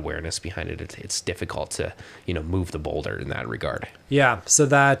have that awareness behind it, it's difficult to, you know, move the boulder in that regard. Yeah. So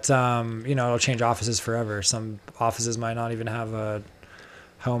that, it'll change offices forever. Some offices might not even have a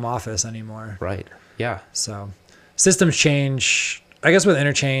home office anymore. Right. Yeah. So systems change, I guess with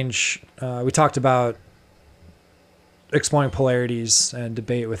Interchange, we talked about exploring polarities and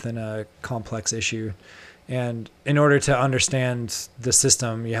debate within a complex issue. And in order to understand the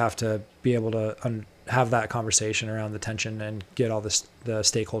system, you have to be able to have that conversation around the tension and get all the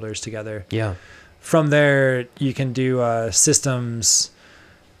stakeholders together. Yeah. From there, you can do systems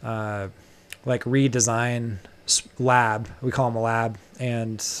like redesign lab. We call them a lab.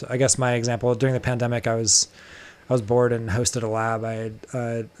 And I guess my example, during the pandemic, I was bored and hosted a lab. I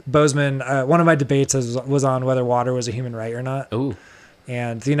had Bozeman. One of my debates was on whether water was a human right or not. Oh.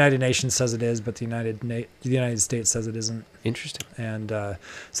 And the United Nations says it is, but the United States says it isn't. Interesting. And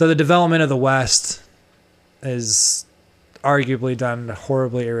so the development of the West is arguably done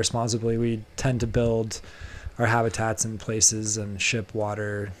horribly irresponsibly. We tend to build our habitats in places and ship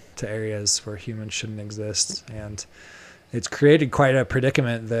water to areas where humans shouldn't exist. And it's created quite a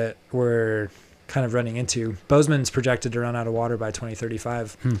predicament that we're kind of running into. Bozeman's projected to run out of water by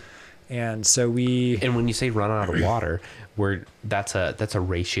 2035. And so and when you say run out of water, that's a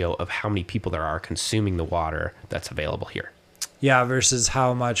ratio of how many people there are consuming the water that's available here. Yeah, versus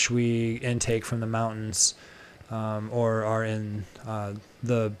how much we intake from the mountains, or are in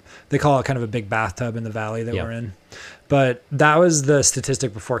they call it kind of a big bathtub in the valley that we're in. But that was the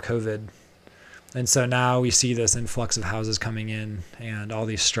statistic before COVID. And so now we see this influx of houses coming in, and all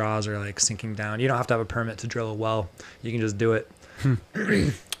these straws are like sinking down. You don't have to have a permit to drill a well. You can just do it.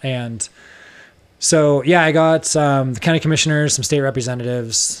 And so, I got the county commissioners, some state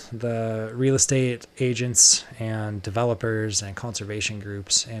representatives, the real estate agents and developers and conservation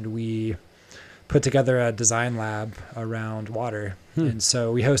groups. And we put together a design lab around water. And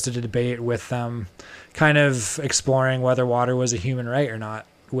so we hosted a debate with them, kind of exploring whether water was a human right or not.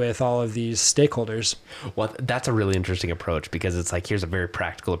 with all of these stakeholders. Well, that's a really interesting approach, because it's like, here's a very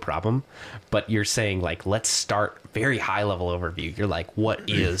practical problem, but you're saying like, let's start very high level overview. You're like, what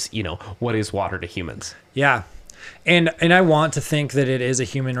is water to humans? Yeah. And I want to think that it is a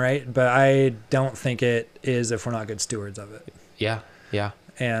human right, but I don't think it is if we're not good stewards of it. Yeah. Yeah.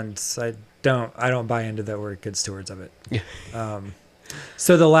 And I don't buy into that we're good stewards of it.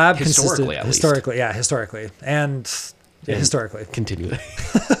 So the lab Historically, historically. Continue.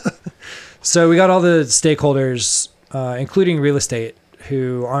 So we got all the stakeholders, including real estate,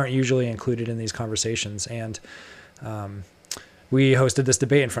 who aren't usually included in these conversations. And we hosted this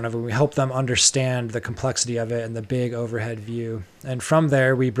debate in front of them. We helped them understand the complexity of it and the big overhead view. And from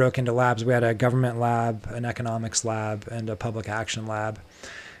there, we broke into labs. We had a government lab, an economics lab, and a public action lab.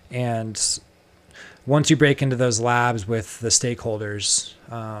 And once you break into those labs with the stakeholders,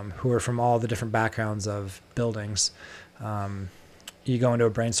 who are from all the different backgrounds of buildings, you go into a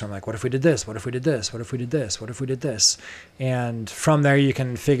brainstorm like, what if we did this? What if we did this? What if we did this? What if we did this? And from there, you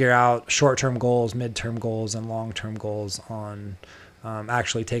can figure out short-term goals, mid-term goals, and long-term goals on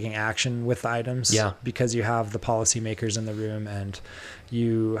actually taking action with the items. Yeah. Because you have the policymakers in the room, and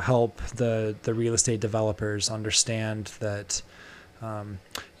you help the real estate developers understand that,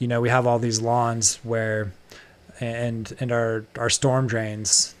 we have all these lawns where, and our storm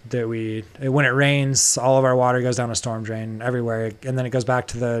drains that when it rains, all of our water goes down a storm drain everywhere, and then it goes back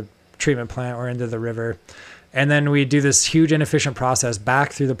to the treatment plant or into the river. And then we do this huge inefficient process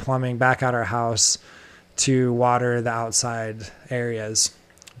back through the plumbing, back out our house to water the outside areas.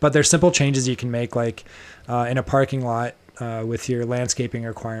 But there's simple changes you can make, like in a parking lot with your landscaping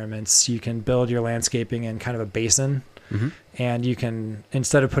requirements, you can build your landscaping in kind of a basin. Mm-hmm. And you can,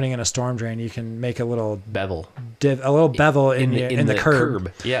 instead of putting in a storm drain, you can make a little bevel in the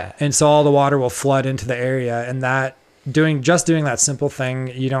curb. Yeah. And so all the water will flood into the area. And doing that simple thing,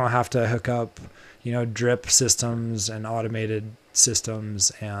 you don't have to hook up, drip systems and automated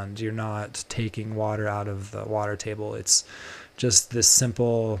systems, and you're not taking water out of the water table. It's just this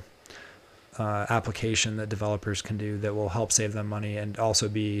simple application that developers can do that will help save them money and also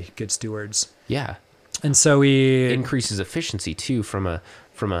be good stewards. Yeah. And so it increases efficiency too from a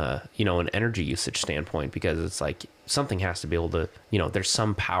an energy usage standpoint, because it's like something has to be able to, there's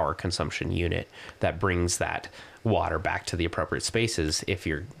some power consumption unit that brings that water back to the appropriate spaces if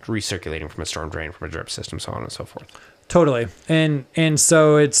you're recirculating from a storm drain, from a drip system, so on and so forth. Totally. And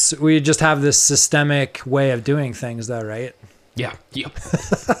so we just have this systemic way of doing things though, right? Yeah. Yep.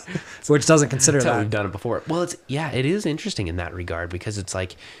 Which doesn't consider That's that. How we've done it before. Well, it is interesting in that regard, because it's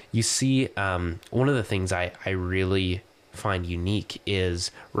like you see, one of the things I really find unique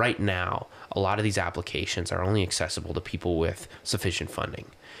is right now, a lot of these applications are only accessible to people with sufficient funding.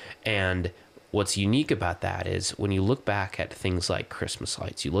 And what's unique about that is when you look back at things like Christmas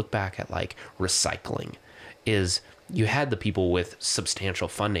lights, you look back at like recycling, is you had the people with substantial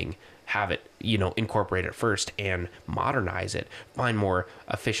funding have it, incorporate it first and modernize it, find more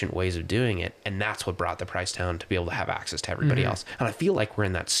efficient ways of doing it. And that's what brought the price down, to be able to have access to everybody else. And I feel like we're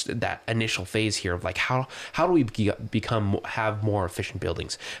in that initial phase here of like, how do we have more efficient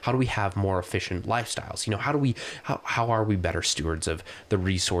buildings? How do we have more efficient lifestyles? How are we better stewards of the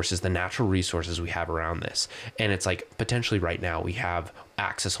resources, the natural resources we have around this? And it's like, potentially right now we have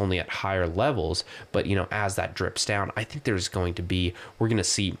access only at higher levels, but as that drips down, I think we're going to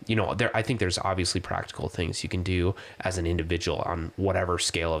see, I think there's obviously practical things you can do as an individual on whatever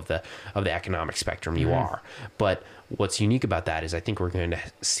scale of the economic spectrum you are. But what's unique about that is I think we're going to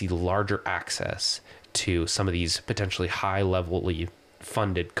see larger access to some of these potentially high levelly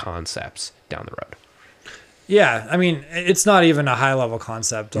funded concepts down the road. Yeah, I mean, it's not even a high level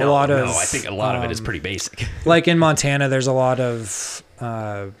concept. I think a lot of it is pretty basic. Like in Montana, there's a lot of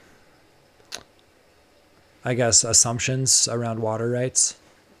assumptions around water rights.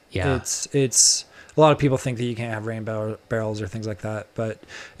 Yeah. It's a lot of people think that you can't have rain barrels or things like that, but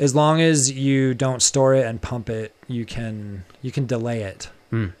as long as you don't store it and pump it, you can delay it,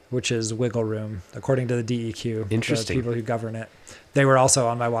 which is wiggle room, according to the DEQ. Interesting. The people who govern it. They were also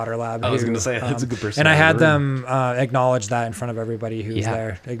on my water lab. I was going to say, that's a good person. And I had them acknowledge that in front of everybody who was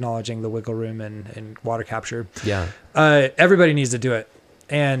there, acknowledging the wiggle room and water capture. Yeah. Everybody needs to do it.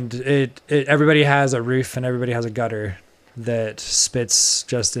 And everybody has a roof and everybody has a gutter that spits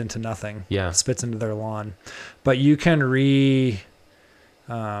just into nothing. Yeah. Spits into their lawn. But you can every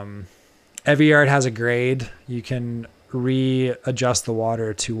yard has a grade. You can readjust the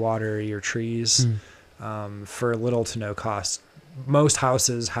water to water your trees for little to no cost. Most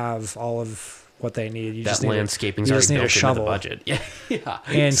houses have all of what they need. You that just need landscaping's you already just need a built into the shovel. budget. Yeah, yeah.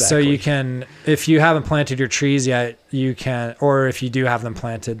 And so you can, if you haven't planted your trees yet, you can, or if you do have them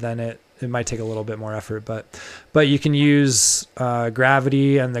planted, then it might take a little bit more effort, but you can use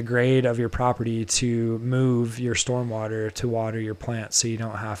gravity and the grade of your property to move your stormwater to water your plants, so you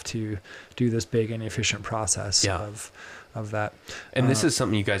don't have to do this big inefficient process of that. And this is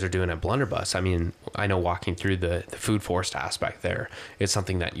something you guys are doing at Blunderbuss. I mean, I know walking through the food forest aspect there, it's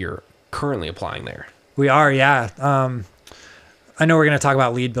something that you're currently applying there. We are, yeah. I know we're going to talk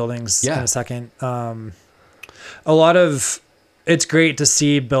about LEED buildings in a second. It's great to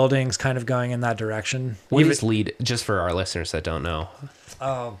see buildings kind of going in that direction. What is LEED, just for our listeners that don't know?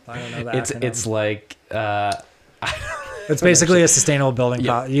 Oh, I don't know that. It's like... it's basically a sustainable building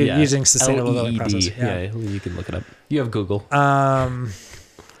using sustainable building process. Yeah, you can look it up. You have Google.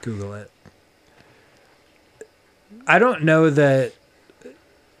 Google it. I don't know that...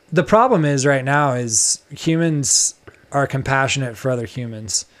 The problem is right now is humans are compassionate for other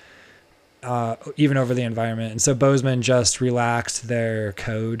humans, even over the environment. And so Bozeman just relaxed their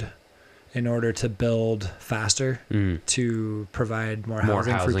code in order to build faster to provide more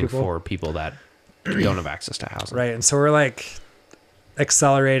housing for people that don't have access to housing. Right. And so we're like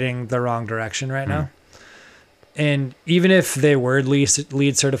accelerating the wrong direction right now. And even if they were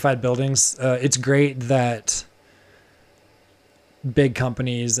LEED certified buildings, it's great that big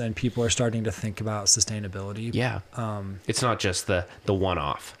companies and people are starting to think about sustainability. Yeah. It's not just the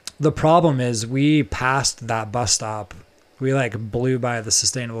one-off. The problem is we passed that bus stop. We like blew by the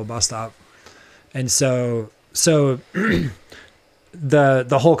sustainable bus stop. And so the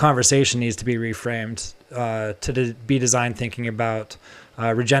whole conversation needs to be reframed to be designed thinking about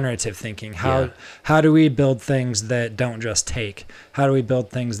regenerative thinking. How do we build things that don't just take? How do we build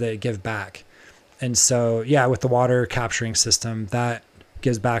things that give back? And so, with the water capturing system, that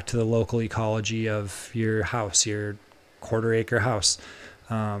gives back to the local ecology of your house, your quarter-acre house.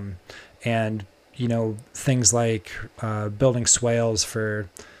 And, things like building swales for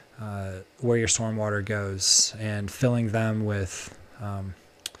where your stormwater goes and filling them with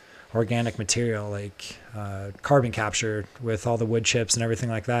organic material like carbon capture with all the wood chips and everything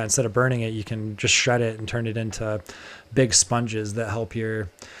like that. Instead of burning it, you can just shred it and turn it into big sponges that help your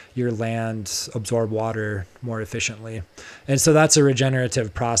land absorb water more efficiently. And so that's a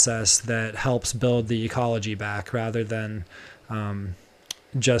regenerative process that helps build the ecology back rather than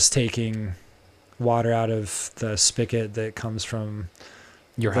just taking water out of the spigot that comes from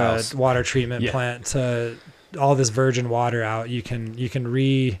your the house water treatment plant to all this virgin water out. You can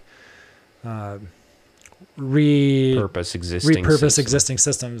repurpose existing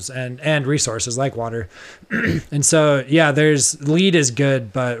systems and resources like water. And so LEED is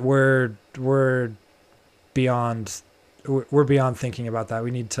good, but we're beyond thinking about that.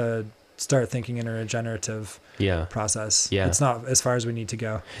 We need to start thinking in a regenerative process. It's not as far as we need to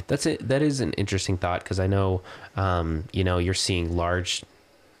go. That's it. That is an interesting thought, because I know you're seeing large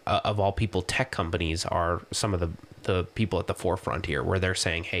of all people, tech companies are some of the people at the forefront here, where they're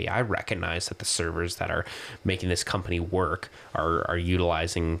saying, hey, I recognize that the servers that are making this company work are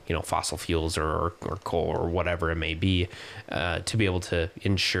utilizing, fossil fuels or coal or whatever it may be, to be able to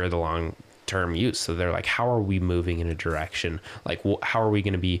ensure the long-term use. So they're like, how are we moving in a direction? Like, how are we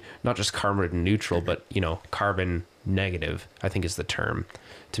going to be not just carbon neutral, but, carbon negative, I think is the term,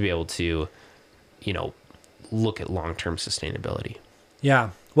 to be able to, look at long-term sustainability. Yeah.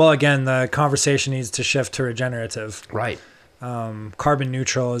 Well, again, the conversation needs to shift to regenerative. Right. Carbon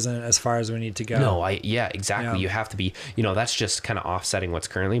neutral isn't as far as we need to go. No, exactly. Yeah. You have to be, that's just kind of offsetting what's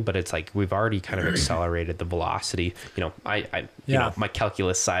currently, but it's like we've already kind of accelerated the velocity. My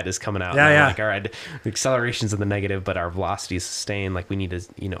calculus side is coming out. Yeah. Like, all right, the acceleration's in the negative, but our velocity is sustained. Like, we need to,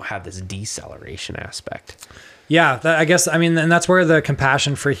 have this deceleration aspect. Yeah, and that's where the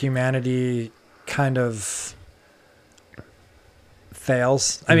compassion for humanity kind of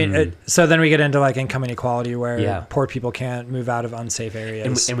fails. So then we get into like income inequality, where poor people can't move out of unsafe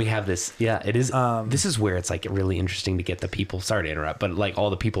areas. And we have this, it is, this is where it's like really interesting to get the people, sorry to interrupt, but like all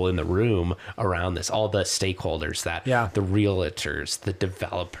the people in the room around this, all the stakeholders the realtors, the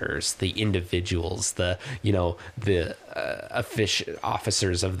developers, the individuals, the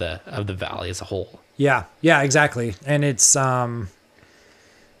officers of the Valley as a whole. Yeah, exactly. And it's, I'll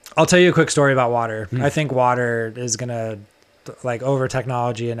tell you a quick story about water. I think water is going to, like, over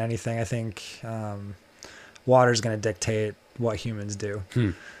technology and anything, I think water is going to dictate what humans do.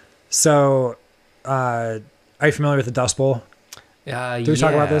 So are you familiar with the Dust Bowl? Did we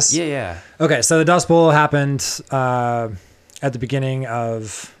talk about this? Yeah. Okay, so the Dust Bowl happened at the beginning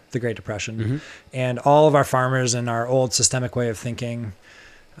of the Great Depression. And all of our farmers and our old systemic way of thinking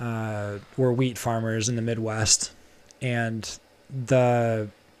were wheat farmers in the Midwest, and the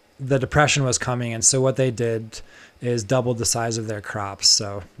depression was coming, and so what they did is doubled the size of their crops.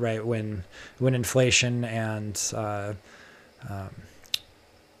 So right when inflation and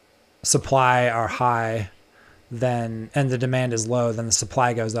supply are high, then and the demand is low, then the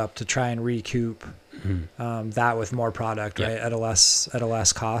supply goes up to try and recoup that with more product, right, at a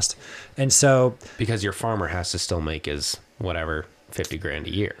less cost. And so because your farmer has to still make his whatever 50 grand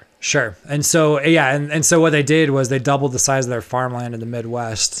a year. Sure. And so, yeah. And so what they did was they doubled the size of their farmland in the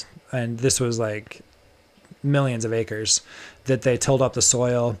Midwest. And this was like millions of acres that they tilled up the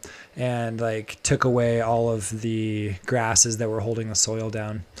soil and like took away all of the grasses that were holding the soil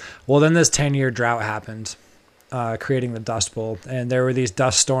down. Well, then this 10-year drought happened, creating the Dust Bowl. And there were these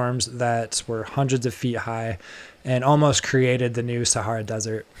dust storms that were hundreds of feet high and almost created the new Sahara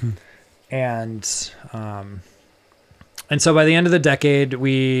Desert. And so by the end of the decade,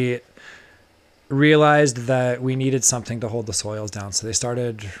 we realized that we needed something to hold the soils down. So they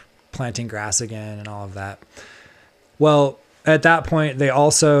started planting grass again and all of that. Well, at that point, they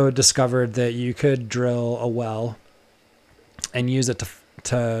also discovered that you could drill a well and use it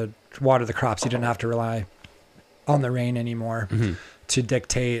to water the crops. You didn't have to rely on the rain anymore to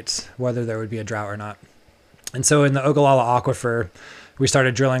dictate whether there would be a drought or not. And so in the Ogallala Aquifer, we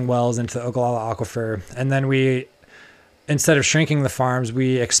started drilling wells into the Ogallala Aquifer. And then instead of shrinking the farms,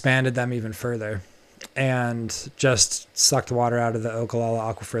 we expanded them even further and just sucked water out of the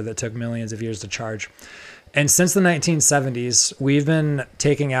Ogallala Aquifer that took millions of years to charge. And since the 1970s, we've been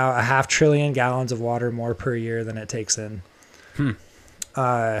taking out 500 billion gallons of water more per year than it takes in.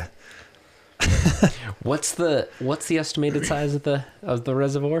 What's the estimated size of the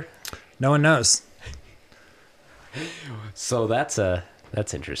reservoir? No one knows. So that's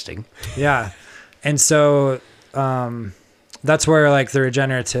interesting. Yeah. And so that's where like the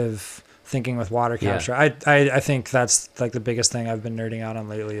regenerative thinking with water capture. Yeah. I think that's like the biggest thing I've been nerding out on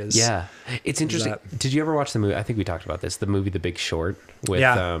lately is it's interesting. Did you ever watch the movie? I think we talked about this, the movie The Big Short with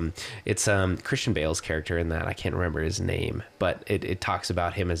it's Christian Bale's character in that. I can't remember his name, but it talks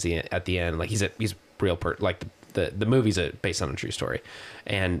about him at the end, like he's real like the movie's based on a true story,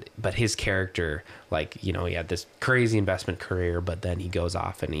 but his character, like, he had this crazy investment career, but then he goes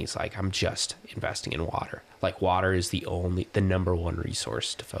off and he's like, I'm just investing in water. Like water is the number one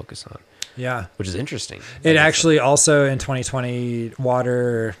resource to focus on. Yeah, which is interesting. It actually also in 2020,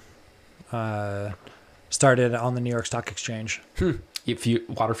 water started on the New York Stock Exchange.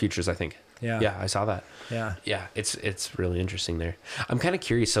 Water futures, I think. Yeah, I saw that. Yeah, it's really interesting there. I'm kind of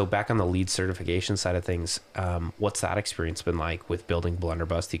curious. So back on the LEED certification side of things, what's that experience been like with building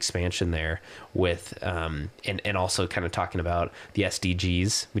Blunderbuss, the expansion there, with and also kind of talking about the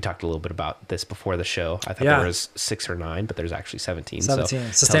SDGs. We talked a little bit about this before the show. I thought there was 6 or 9, but there's actually 17.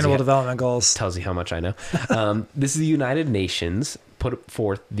 17 Sustainable Development Goals. Tells you how much I know. This is the United Nations put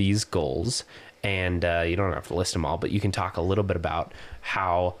forth these goals. And you don't have to list them all, but you can talk a little bit about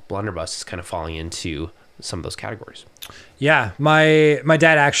how Blunderbuss is kind of falling into some of those categories. Yeah, my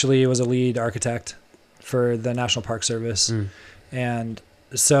dad actually was a lead architect for the National Park Service. And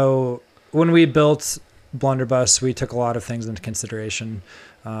so when we built Blunderbuss, we took a lot of things into consideration.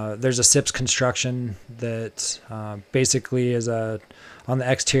 There's a SIPS construction that basically is on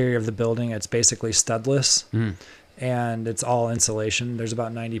the exterior of the building. It's basically studless. And it's all insulation. There's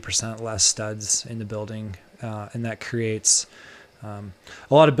about 90% less studs in the building, and that creates a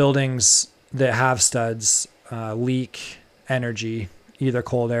lot of buildings that have studs leak energy, either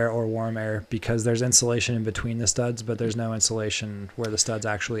cold air or warm air, because there's insulation in between the studs, but there's no insulation where the studs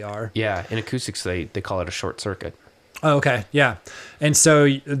actually are. Yeah, in acoustics, they call it a short circuit. Oh, okay, yeah. And so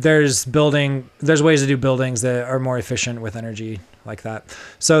there's ways to do buildings that are more efficient with energy like that.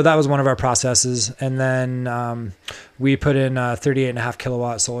 So that was one of our processes. And then we put in a 38.5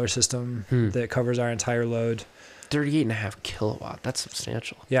 kilowatt solar system that covers our entire load. 38.5 kilowatt, that's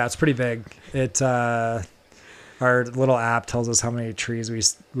substantial. Yeah, it's pretty big. Our little app tells us how many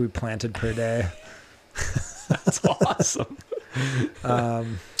trees we planted per day. That's awesome.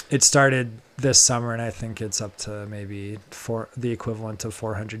 It started this summer, and I think it's up to maybe the equivalent of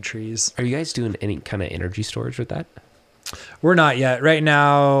 400 trees. Are you guys doing any kind of energy storage with that? We're not yet. Right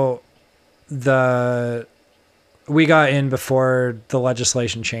now, we got in before the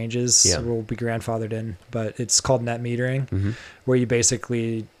legislation changes. Yeah. So we'll be grandfathered in, but it's called net metering, where you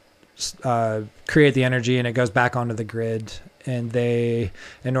basically create the energy and it goes back onto the grid. And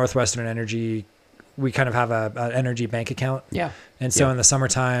Northwestern Energy we kind of have an energy bank account. Yeah. And so Yeah. in the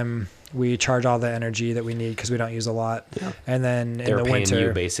summertime, we charge all the energy that we need because we don't use a lot. Yeah. And then They're in the paying winter,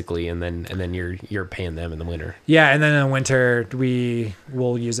 you basically, and then you're paying them in the winter. yeah, and then in the winter we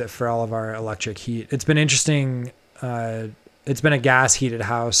will use it for all of our electric heat. It's been interesting. It's been a gas heated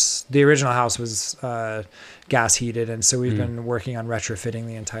house. The original house was gas heated, and so we've been working on retrofitting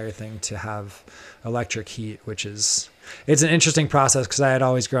the entire thing to have electric heat, which is it's an interesting process because I had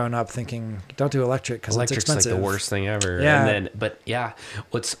always grown up thinking don't do electric because it's Electric's expensive. like the worst thing ever. Yeah. And then, but yeah,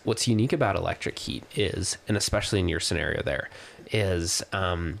 what's unique about electric heat is, and especially in your scenario there, is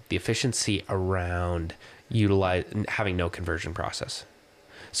the efficiency around having no conversion process.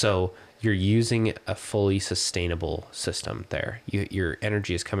 So you're using a fully sustainable system there. Your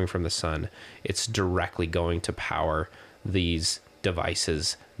energy is coming from the sun. It's directly going to power these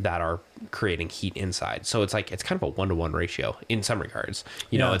devices that are creating heat inside. So it's like, it's kind of a 1-to-1 ratio in some regards.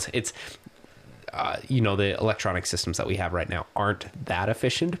 You know, it's the electronic systems that we have right now aren't that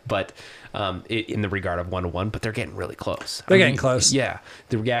efficient, but in the regard of 1-to-1, but they're getting really close. They're getting close. Yeah.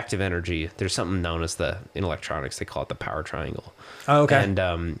 The reactive energy, there's something known as in electronics, they call it the power triangle. Oh, okay.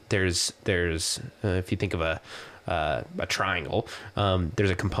 And there's if you think of a triangle, there's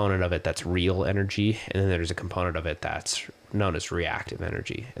a component of it that's real energy, and then there's a component of it that's known as reactive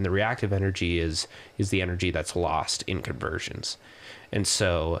energy. And the reactive energy is the energy that's lost in conversions. And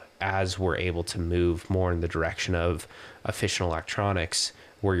so as we're able to move more in the direction of efficient electronics,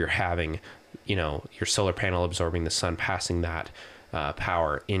 where you're having, your solar panel absorbing the sun, passing that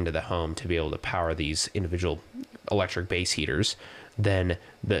power into the home to be able to power these individual electric base heaters, then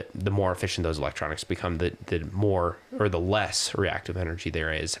the more efficient those electronics become, the more or the less reactive energy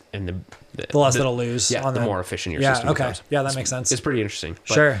there is, and the less it'll lose. Yeah, on the that. more efficient your Yeah, system okay. becomes. Yeah, that makes sense. It's pretty interesting.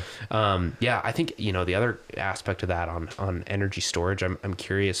 But, Sure. Yeah, I think the other aspect of that on energy storage, I'm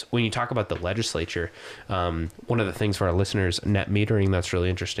curious when you talk about the legislature. One of the things for our listeners, net metering, that's really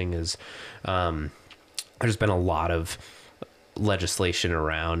interesting is there's been a lot of legislation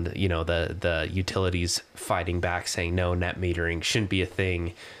around, the utilities fighting back, saying no, net metering shouldn't be a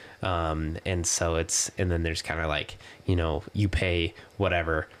thing. And so and then there's kind of like, you pay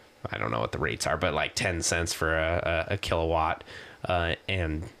whatever, I don't know what the rates are, but like 10 cents for a kilowatt,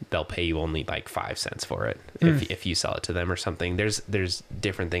 and they'll pay you only like 5 cents for it if you sell it to them or something. There's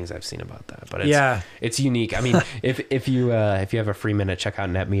different things I've seen about that, but it's unique. I mean, if you have a free minute, check out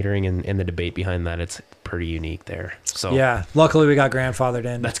net metering and the debate behind that. It's pretty unique there. So yeah, luckily we got grandfathered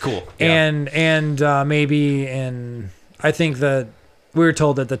in. That's cool. Yeah. And maybe I think that we were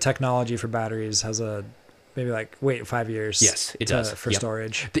told that the technology for batteries has maybe 5 years. Yes, it does for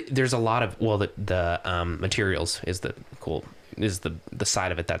storage. There's a lot of the materials is the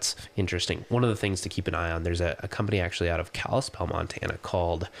side of it that's interesting. One of the things to keep an eye on, there's a company actually out of Kalispell, Montana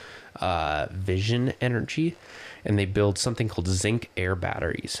called Vision Energy, and they build something called zinc air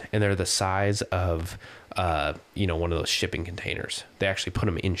batteries, and they're the size of one of those shipping containers. They actually put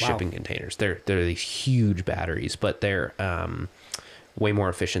them in shipping containers. They're these huge batteries, but they're way more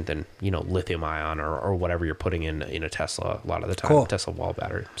efficient than lithium ion or whatever you're putting in a Tesla a lot of the time. Cool. Tesla wall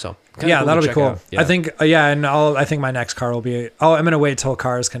battery. So yeah, that'll be cool. Out. Yeah. I think and I think my next car will be. I'm gonna wait till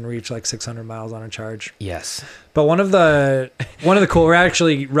cars can reach like 600 miles on a charge. Yes. But one of the cool, we're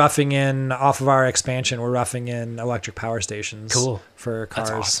actually roughing in off of our expansion. We're roughing in electric power stations. Cool. For cars.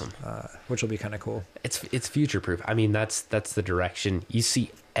 That's awesome. Which will be kind of cool. It's future proof. I mean, that's the direction you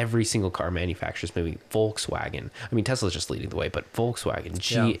see. Every single car manufacturer's moving. Volkswagen. I mean, Tesla's just leading the way, but Volkswagen,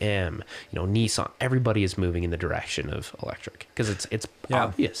 GM, Nissan, everybody is moving in the direction of electric because it's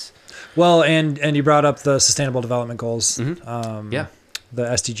obvious. Well, and you brought up the Sustainable Development Goals. Mm-hmm. The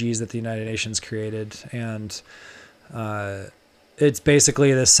SDGs that the United Nations created, and it's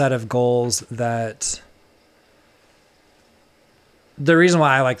basically this set of goals that. The reason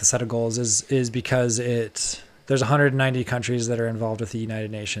why I like the set of goals is because there's 190 countries that are involved with the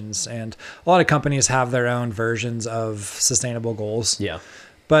United Nations, and a lot of companies have their own versions of sustainable goals. Yeah.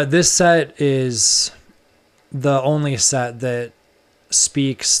 But this set is the only set that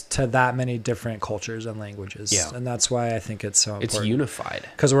speaks to that many different cultures and languages. Yeah. And that's why I think it's so important. It's unified.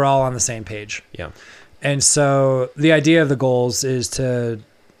 Because we're all on the same page. Yeah. And so the idea of the goals is to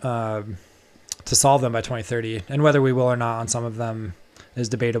solve them by 2030. And whether we will or not on some of them is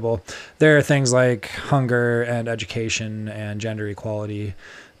debatable. There are things like hunger and education and gender equality.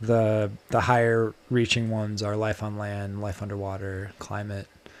 The higher reaching ones are life on land, life underwater, climate.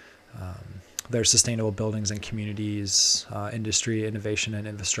 There's sustainable buildings and communities, industry, innovation and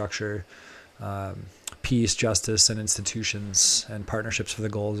infrastructure, peace, justice, and institutions, and partnerships for the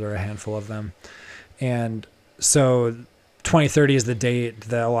goals are a handful of them. And so 2030 is the date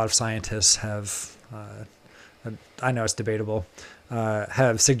that a lot of scientists have I know it's debatable,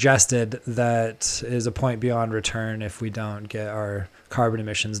 have suggested that is a point beyond return if we don't get our carbon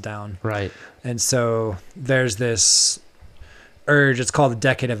emissions down. Right. And so there's this urge, it's called the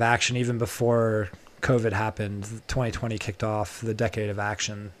decade of action. Even before COVID happened, 2020 kicked off the decade of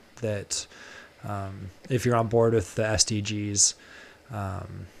action that if you're on board with the SDGs,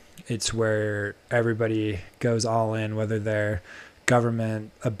 it's where everybody goes all in, whether they're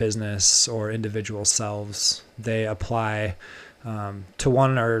government, a business, or individual selves. They apply to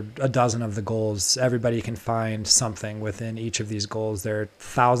one or a dozen of the goals. Everybody can find something within each of these goals. There are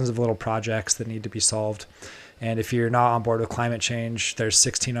thousands of little projects that need to be solved. And if you're not on board with climate change, there's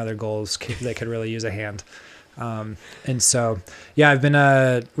 16 other goals that could really use a hand. And so, yeah, I've been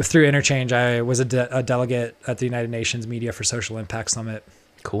through Interchange. I was a delegate at the United Nations Media for Social Impact Summit.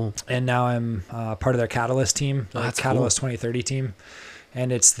 Cool. And now I'm part of their Catalyst team, the Catalyst 2030 team.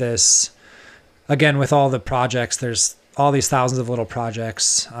 And it's this, again, with all the projects, there's all these thousands of little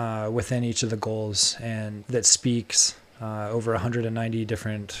projects within each of the goals, and that speaks over 190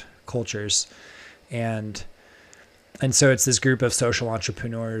 different cultures. And so it's this group of social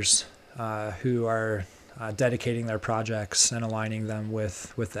entrepreneurs who are dedicating their projects and aligning them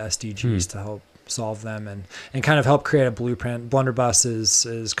with the SDGs to help solve them and kind of help create a blueprint. Blunderbuss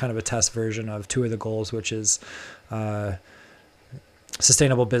is kind of a test version of two of the goals, which is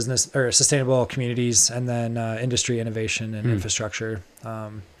sustainable business or sustainable communities, and then industry innovation and infrastructure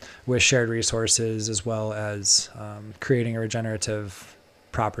with shared resources, as well as creating a regenerative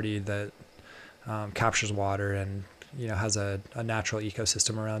property that captures water and has a natural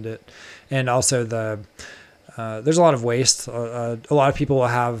ecosystem around it. And also there's a lot of waste. A lot of people will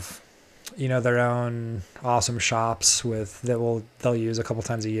have their own awesome shops they'll use a couple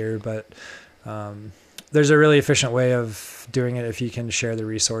times a year, but there's a really efficient way of doing it. If you can share the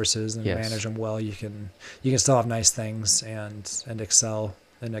resources and manage them well, you can still have nice things and excel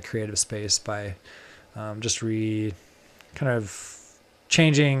in a creative space by just making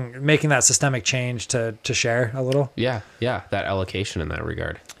that systemic change to share a little. Yeah. That allocation in that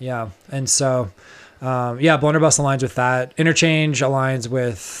regard. Yeah. And so, Blunderbuss aligns with that. Interchange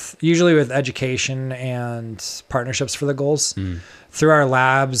aligns usually with education and partnerships for the goals. Through our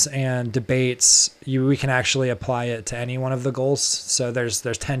labs and debates, we can actually apply it to any one of the goals. So there's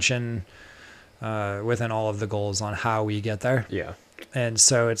tension within all of the goals on how we get there. Yeah. And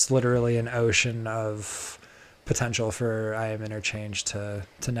so it's literally an ocean of potential for IM Interchange to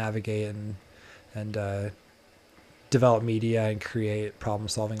navigate and develop media and create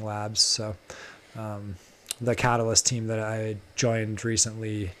problem-solving labs. So the Catalyst team that I joined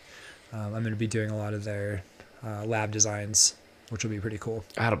recently, I'm going to be doing a lot of their lab designs, which will be pretty cool.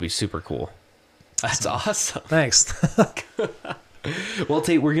 That'll be super cool. That's awesome. Thanks. Well,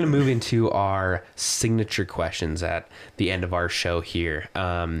 Tate, we're going to move into our signature questions at the end of our show here.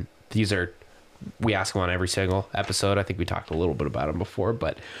 We ask them on every single episode. I think we talked a little bit about them before,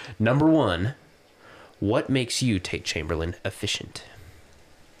 but number one, what makes you, Tate Chamberlain, efficient?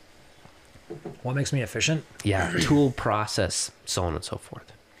 What makes me efficient? Yeah, tool, process, so on and so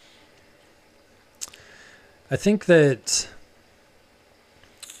forth. I think that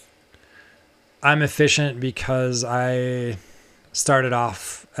I'm efficient because I started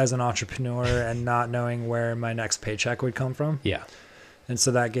off as an entrepreneur and not knowing where my next paycheck would come from. Yeah. And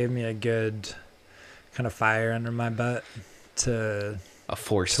so that gave me a good kind of fire under my butt to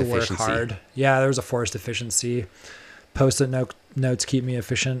forced work efficiency. hard. Yeah, there was a forced efficiency. Post-it notes keep me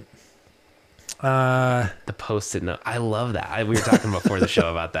efficient. The Post-it note. I love that. We were talking before the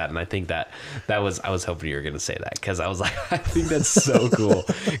show about that, and I think that was, I was hoping you were going to say that, because I was like, I think that's so cool,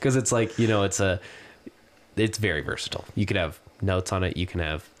 because it's like, it's very versatile. You could have notes on it, you can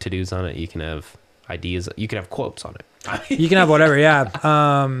have to-dos on it, you can have ideas, you can have quotes on it. You can have whatever, yeah.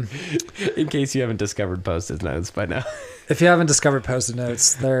 In case you haven't discovered Post-it notes by now. If you haven't discovered Post-it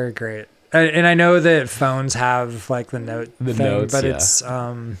notes, they're great. And I know that phones have like the note thing, notes, but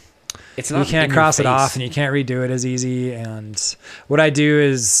yeah. It's not, you can't cross it off and you can't redo it as easy. And what I do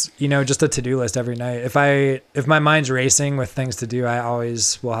is, just a to-do list every night. If my mind's racing with things to do, I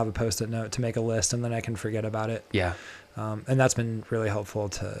always will have a Post-it note to make a list, and then I can forget about it. Yeah. And that's been really helpful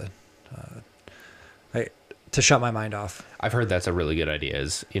to shut my mind off. I've heard that's a really good idea.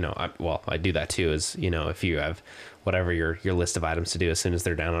 I do that too. If you have whatever your list of items to do, as soon as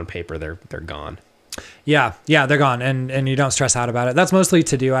they're down on paper, they're gone. Yeah, they're gone, and you don't stress out about it. That's mostly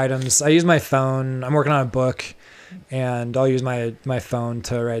to-do items. I use my phone. I'm working on a book, and I'll use my phone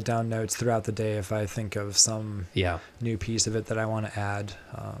to write down notes throughout the day if I think of some new piece of it that I want to add.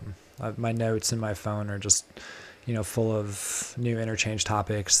 My notes in my phone are just full of new interchange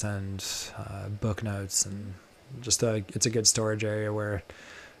topics and book notes, and just it's a good storage area where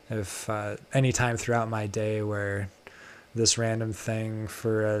if any time throughout my day where this random thing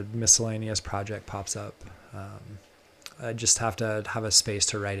for a miscellaneous project pops up, I just have to have a space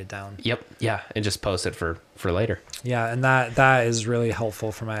to write it down. Yep. Yeah. And just post it for later. Yeah. And that is really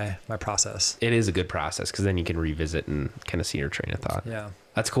helpful for my process. It is a good process because then you can revisit and kind of see your train of thought. Yeah.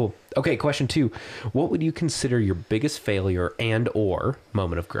 That's cool. Okay. Question 2. What would you consider your biggest failure and or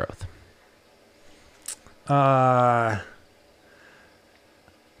moment of growth? I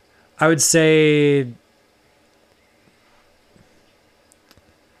would say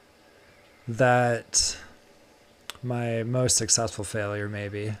that my most successful failure,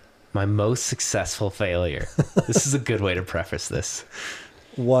 maybe, My most successful failure. This is a good way to preface this.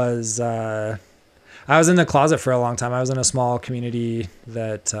 was I was in the closet for a long time. I was in a small community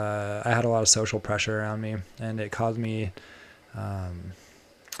that I had a lot of social pressure around me, and it caused me,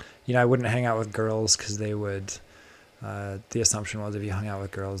 I wouldn't hang out with girls because they would. The assumption was if you hung out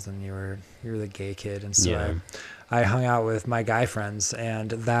with girls, then you were the gay kid, and so Yeah. I hung out with my guy friends,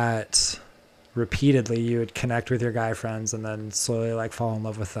 and that repeatedly you would connect with your guy friends and then slowly like fall in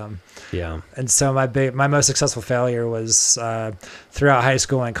love with them. Yeah. And so my most successful failure was throughout high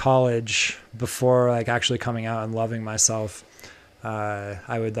school and college, before like actually coming out and loving myself.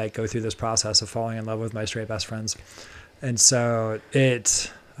 I would like go through this process of falling in love with my straight best friends. And so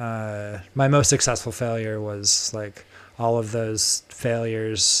my most successful failure was like all of those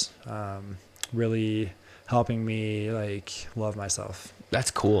failures really helping me like love myself.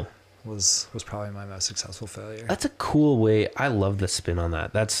 That's cool. Was probably my most successful failure. That's a cool way. I love the spin on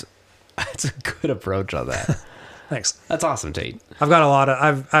that. That's a good approach on that. Thanks. That's awesome, Tate. I've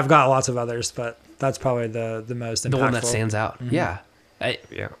got lots of others, but that's probably the most impactful. The one that stands out. Mm-hmm. Yeah.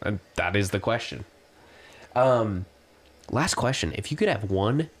 And that is the question. Last question. If you could have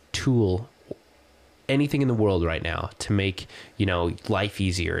one tool, anything in the world right now to make, life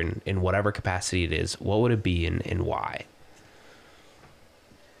easier in whatever capacity it is, what would it be and why?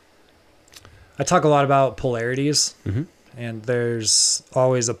 I talk a lot about polarities, Mm-hmm. and there's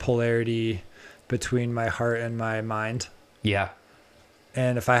always a polarity between my heart and my mind. Yeah.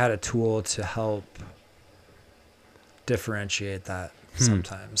 And if I had a tool to help differentiate that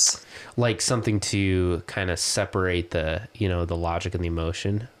sometimes. Like something to kind of separate the logic and the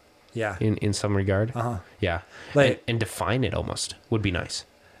emotion Yeah. in some regard. Uh-huh. Yeah. Like, and define it almost would be nice.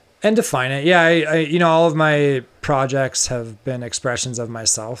 and define it. Yeah. I all of my projects have been expressions of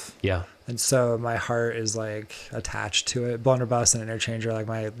myself. Yeah. And so my heart is like attached to it. Blunderbuss and Interchange are like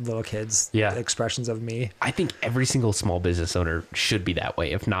my little kids' expressions of me. I think every single small business owner should be that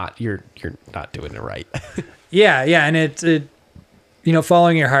way. If not, you're not doing it right. Yeah. And it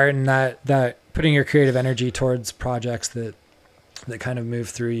following your heart and that putting your creative energy towards projects that kind of move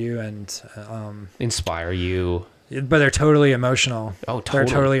through you and inspire you. But they're totally emotional. Oh, totally.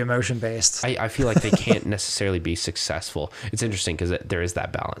 They're totally emotion based. I feel like they can't necessarily be successful. It's interesting because there is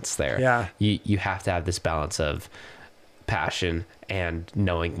that balance there. Yeah. You have to have this balance of passion and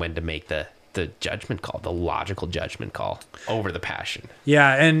knowing when to make the judgment call, the logical judgment call over the passion.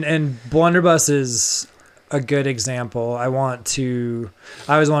 Yeah. And Blunderbuss is a good example. I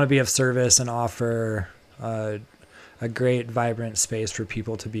always want to be of service and offer a great, vibrant space for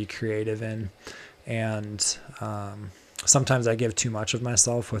people to be creative in. And sometimes I give too much of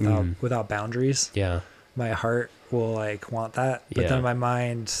myself without boundaries. Yeah. My heart will like want that, but then my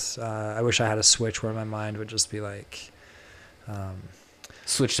mind, I wish I had a switch where my mind would just be like,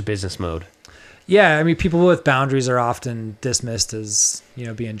 switch to business mode. Yeah, I mean, people with boundaries are often dismissed as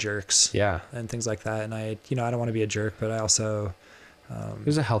being jerks. Yeah. And things like that. And I don't want to be a jerk, but I also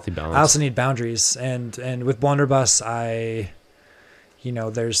there's a healthy balance. I also need boundaries. And with Blunderbuss,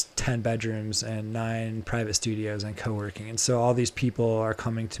 there's 10 bedrooms and 9 private studios and co-working. And so all these people are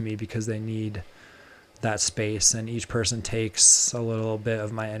coming to me because they need that space, and each person takes a little bit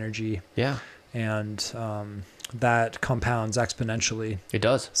of my energy. Yeah. And that compounds exponentially. It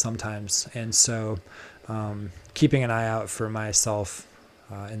does. Sometimes. And so keeping an eye out for myself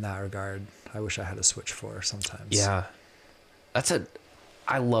in that regard, I wish I had a switch for sometimes. Yeah.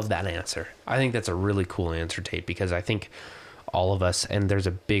 I love that answer. I think that's a really cool answer, Tate, because I think all of us, and there's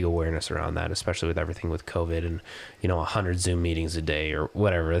a big awareness around that, especially with everything with COVID and 100 Zoom meetings a day or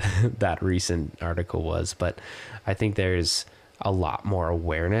whatever that recent article was. But I think there's a lot more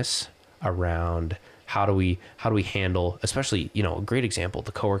awareness around how do we handle, especially, a great example,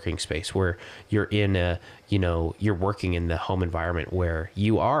 the co-working space where you're in you're working in the home environment where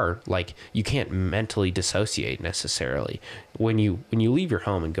you are like, you can't mentally dissociate necessarily. When you leave your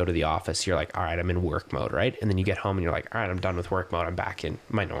home and go to the office, you're like, all right, I'm in work mode, right? And then you get home and you're like, all right, I'm done with work mode. I'm back in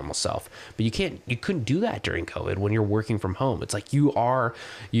my normal self. But you couldn't do that during COVID when you're working from home. It's like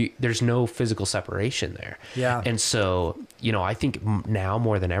there's no physical separation there. Yeah. And so, I think now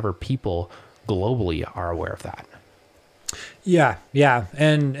more than ever, people globally are aware of that. Yeah. Yeah.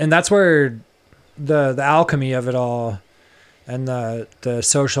 And that's where the alchemy of it all and the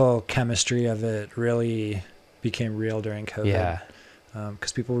social chemistry of it really became real during COVID. Yeah.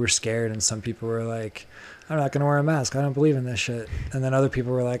 Because people were scared, and some people were like, I'm not going to wear a mask. I don't believe in this shit. And then other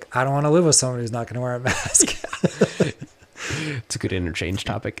people were like, I don't want to live with someone who's not going to wear a mask. It's a good interchange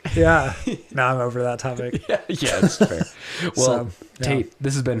topic. Yeah. Now I'm over that topic. Yeah, that's fair. Well, yeah. Tate,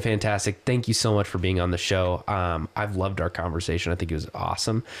 this has been fantastic. Thank you so much for being on the show. I've loved our conversation. I think it was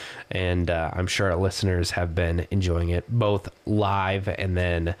awesome. And I'm sure our listeners have been enjoying it, both live and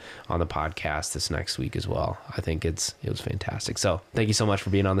then on the podcast this next week as well. I think it was fantastic. So thank you so much for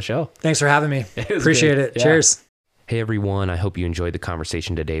being on the show. Thanks for having me. Appreciate it. Yeah. Cheers. Hey, everyone. I hope you enjoyed the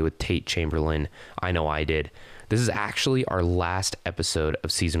conversation today with Tate Chamberlain. I know I did. This is actually our last episode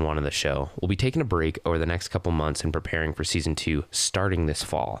of season 1 of the show. We'll be taking a break over the next couple months and preparing for season 2 starting this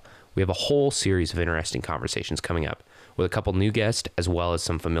fall. We have a whole series of interesting conversations coming up with a couple new guests as well as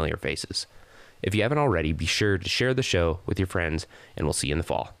some familiar faces. If you haven't already, be sure to share the show with your friends, and we'll see you in the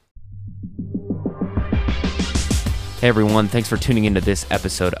fall. Hey everyone, thanks for tuning into this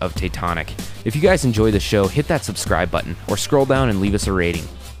episode of Taytonic. If you guys enjoy the show, hit that subscribe button or scroll down and leave us a rating.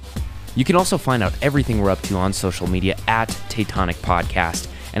 You can also find out everything we're up to on social media at Taytonic Podcast,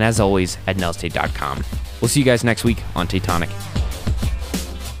 and as always, at nelstate.com. We'll see you guys next week on Taytonic.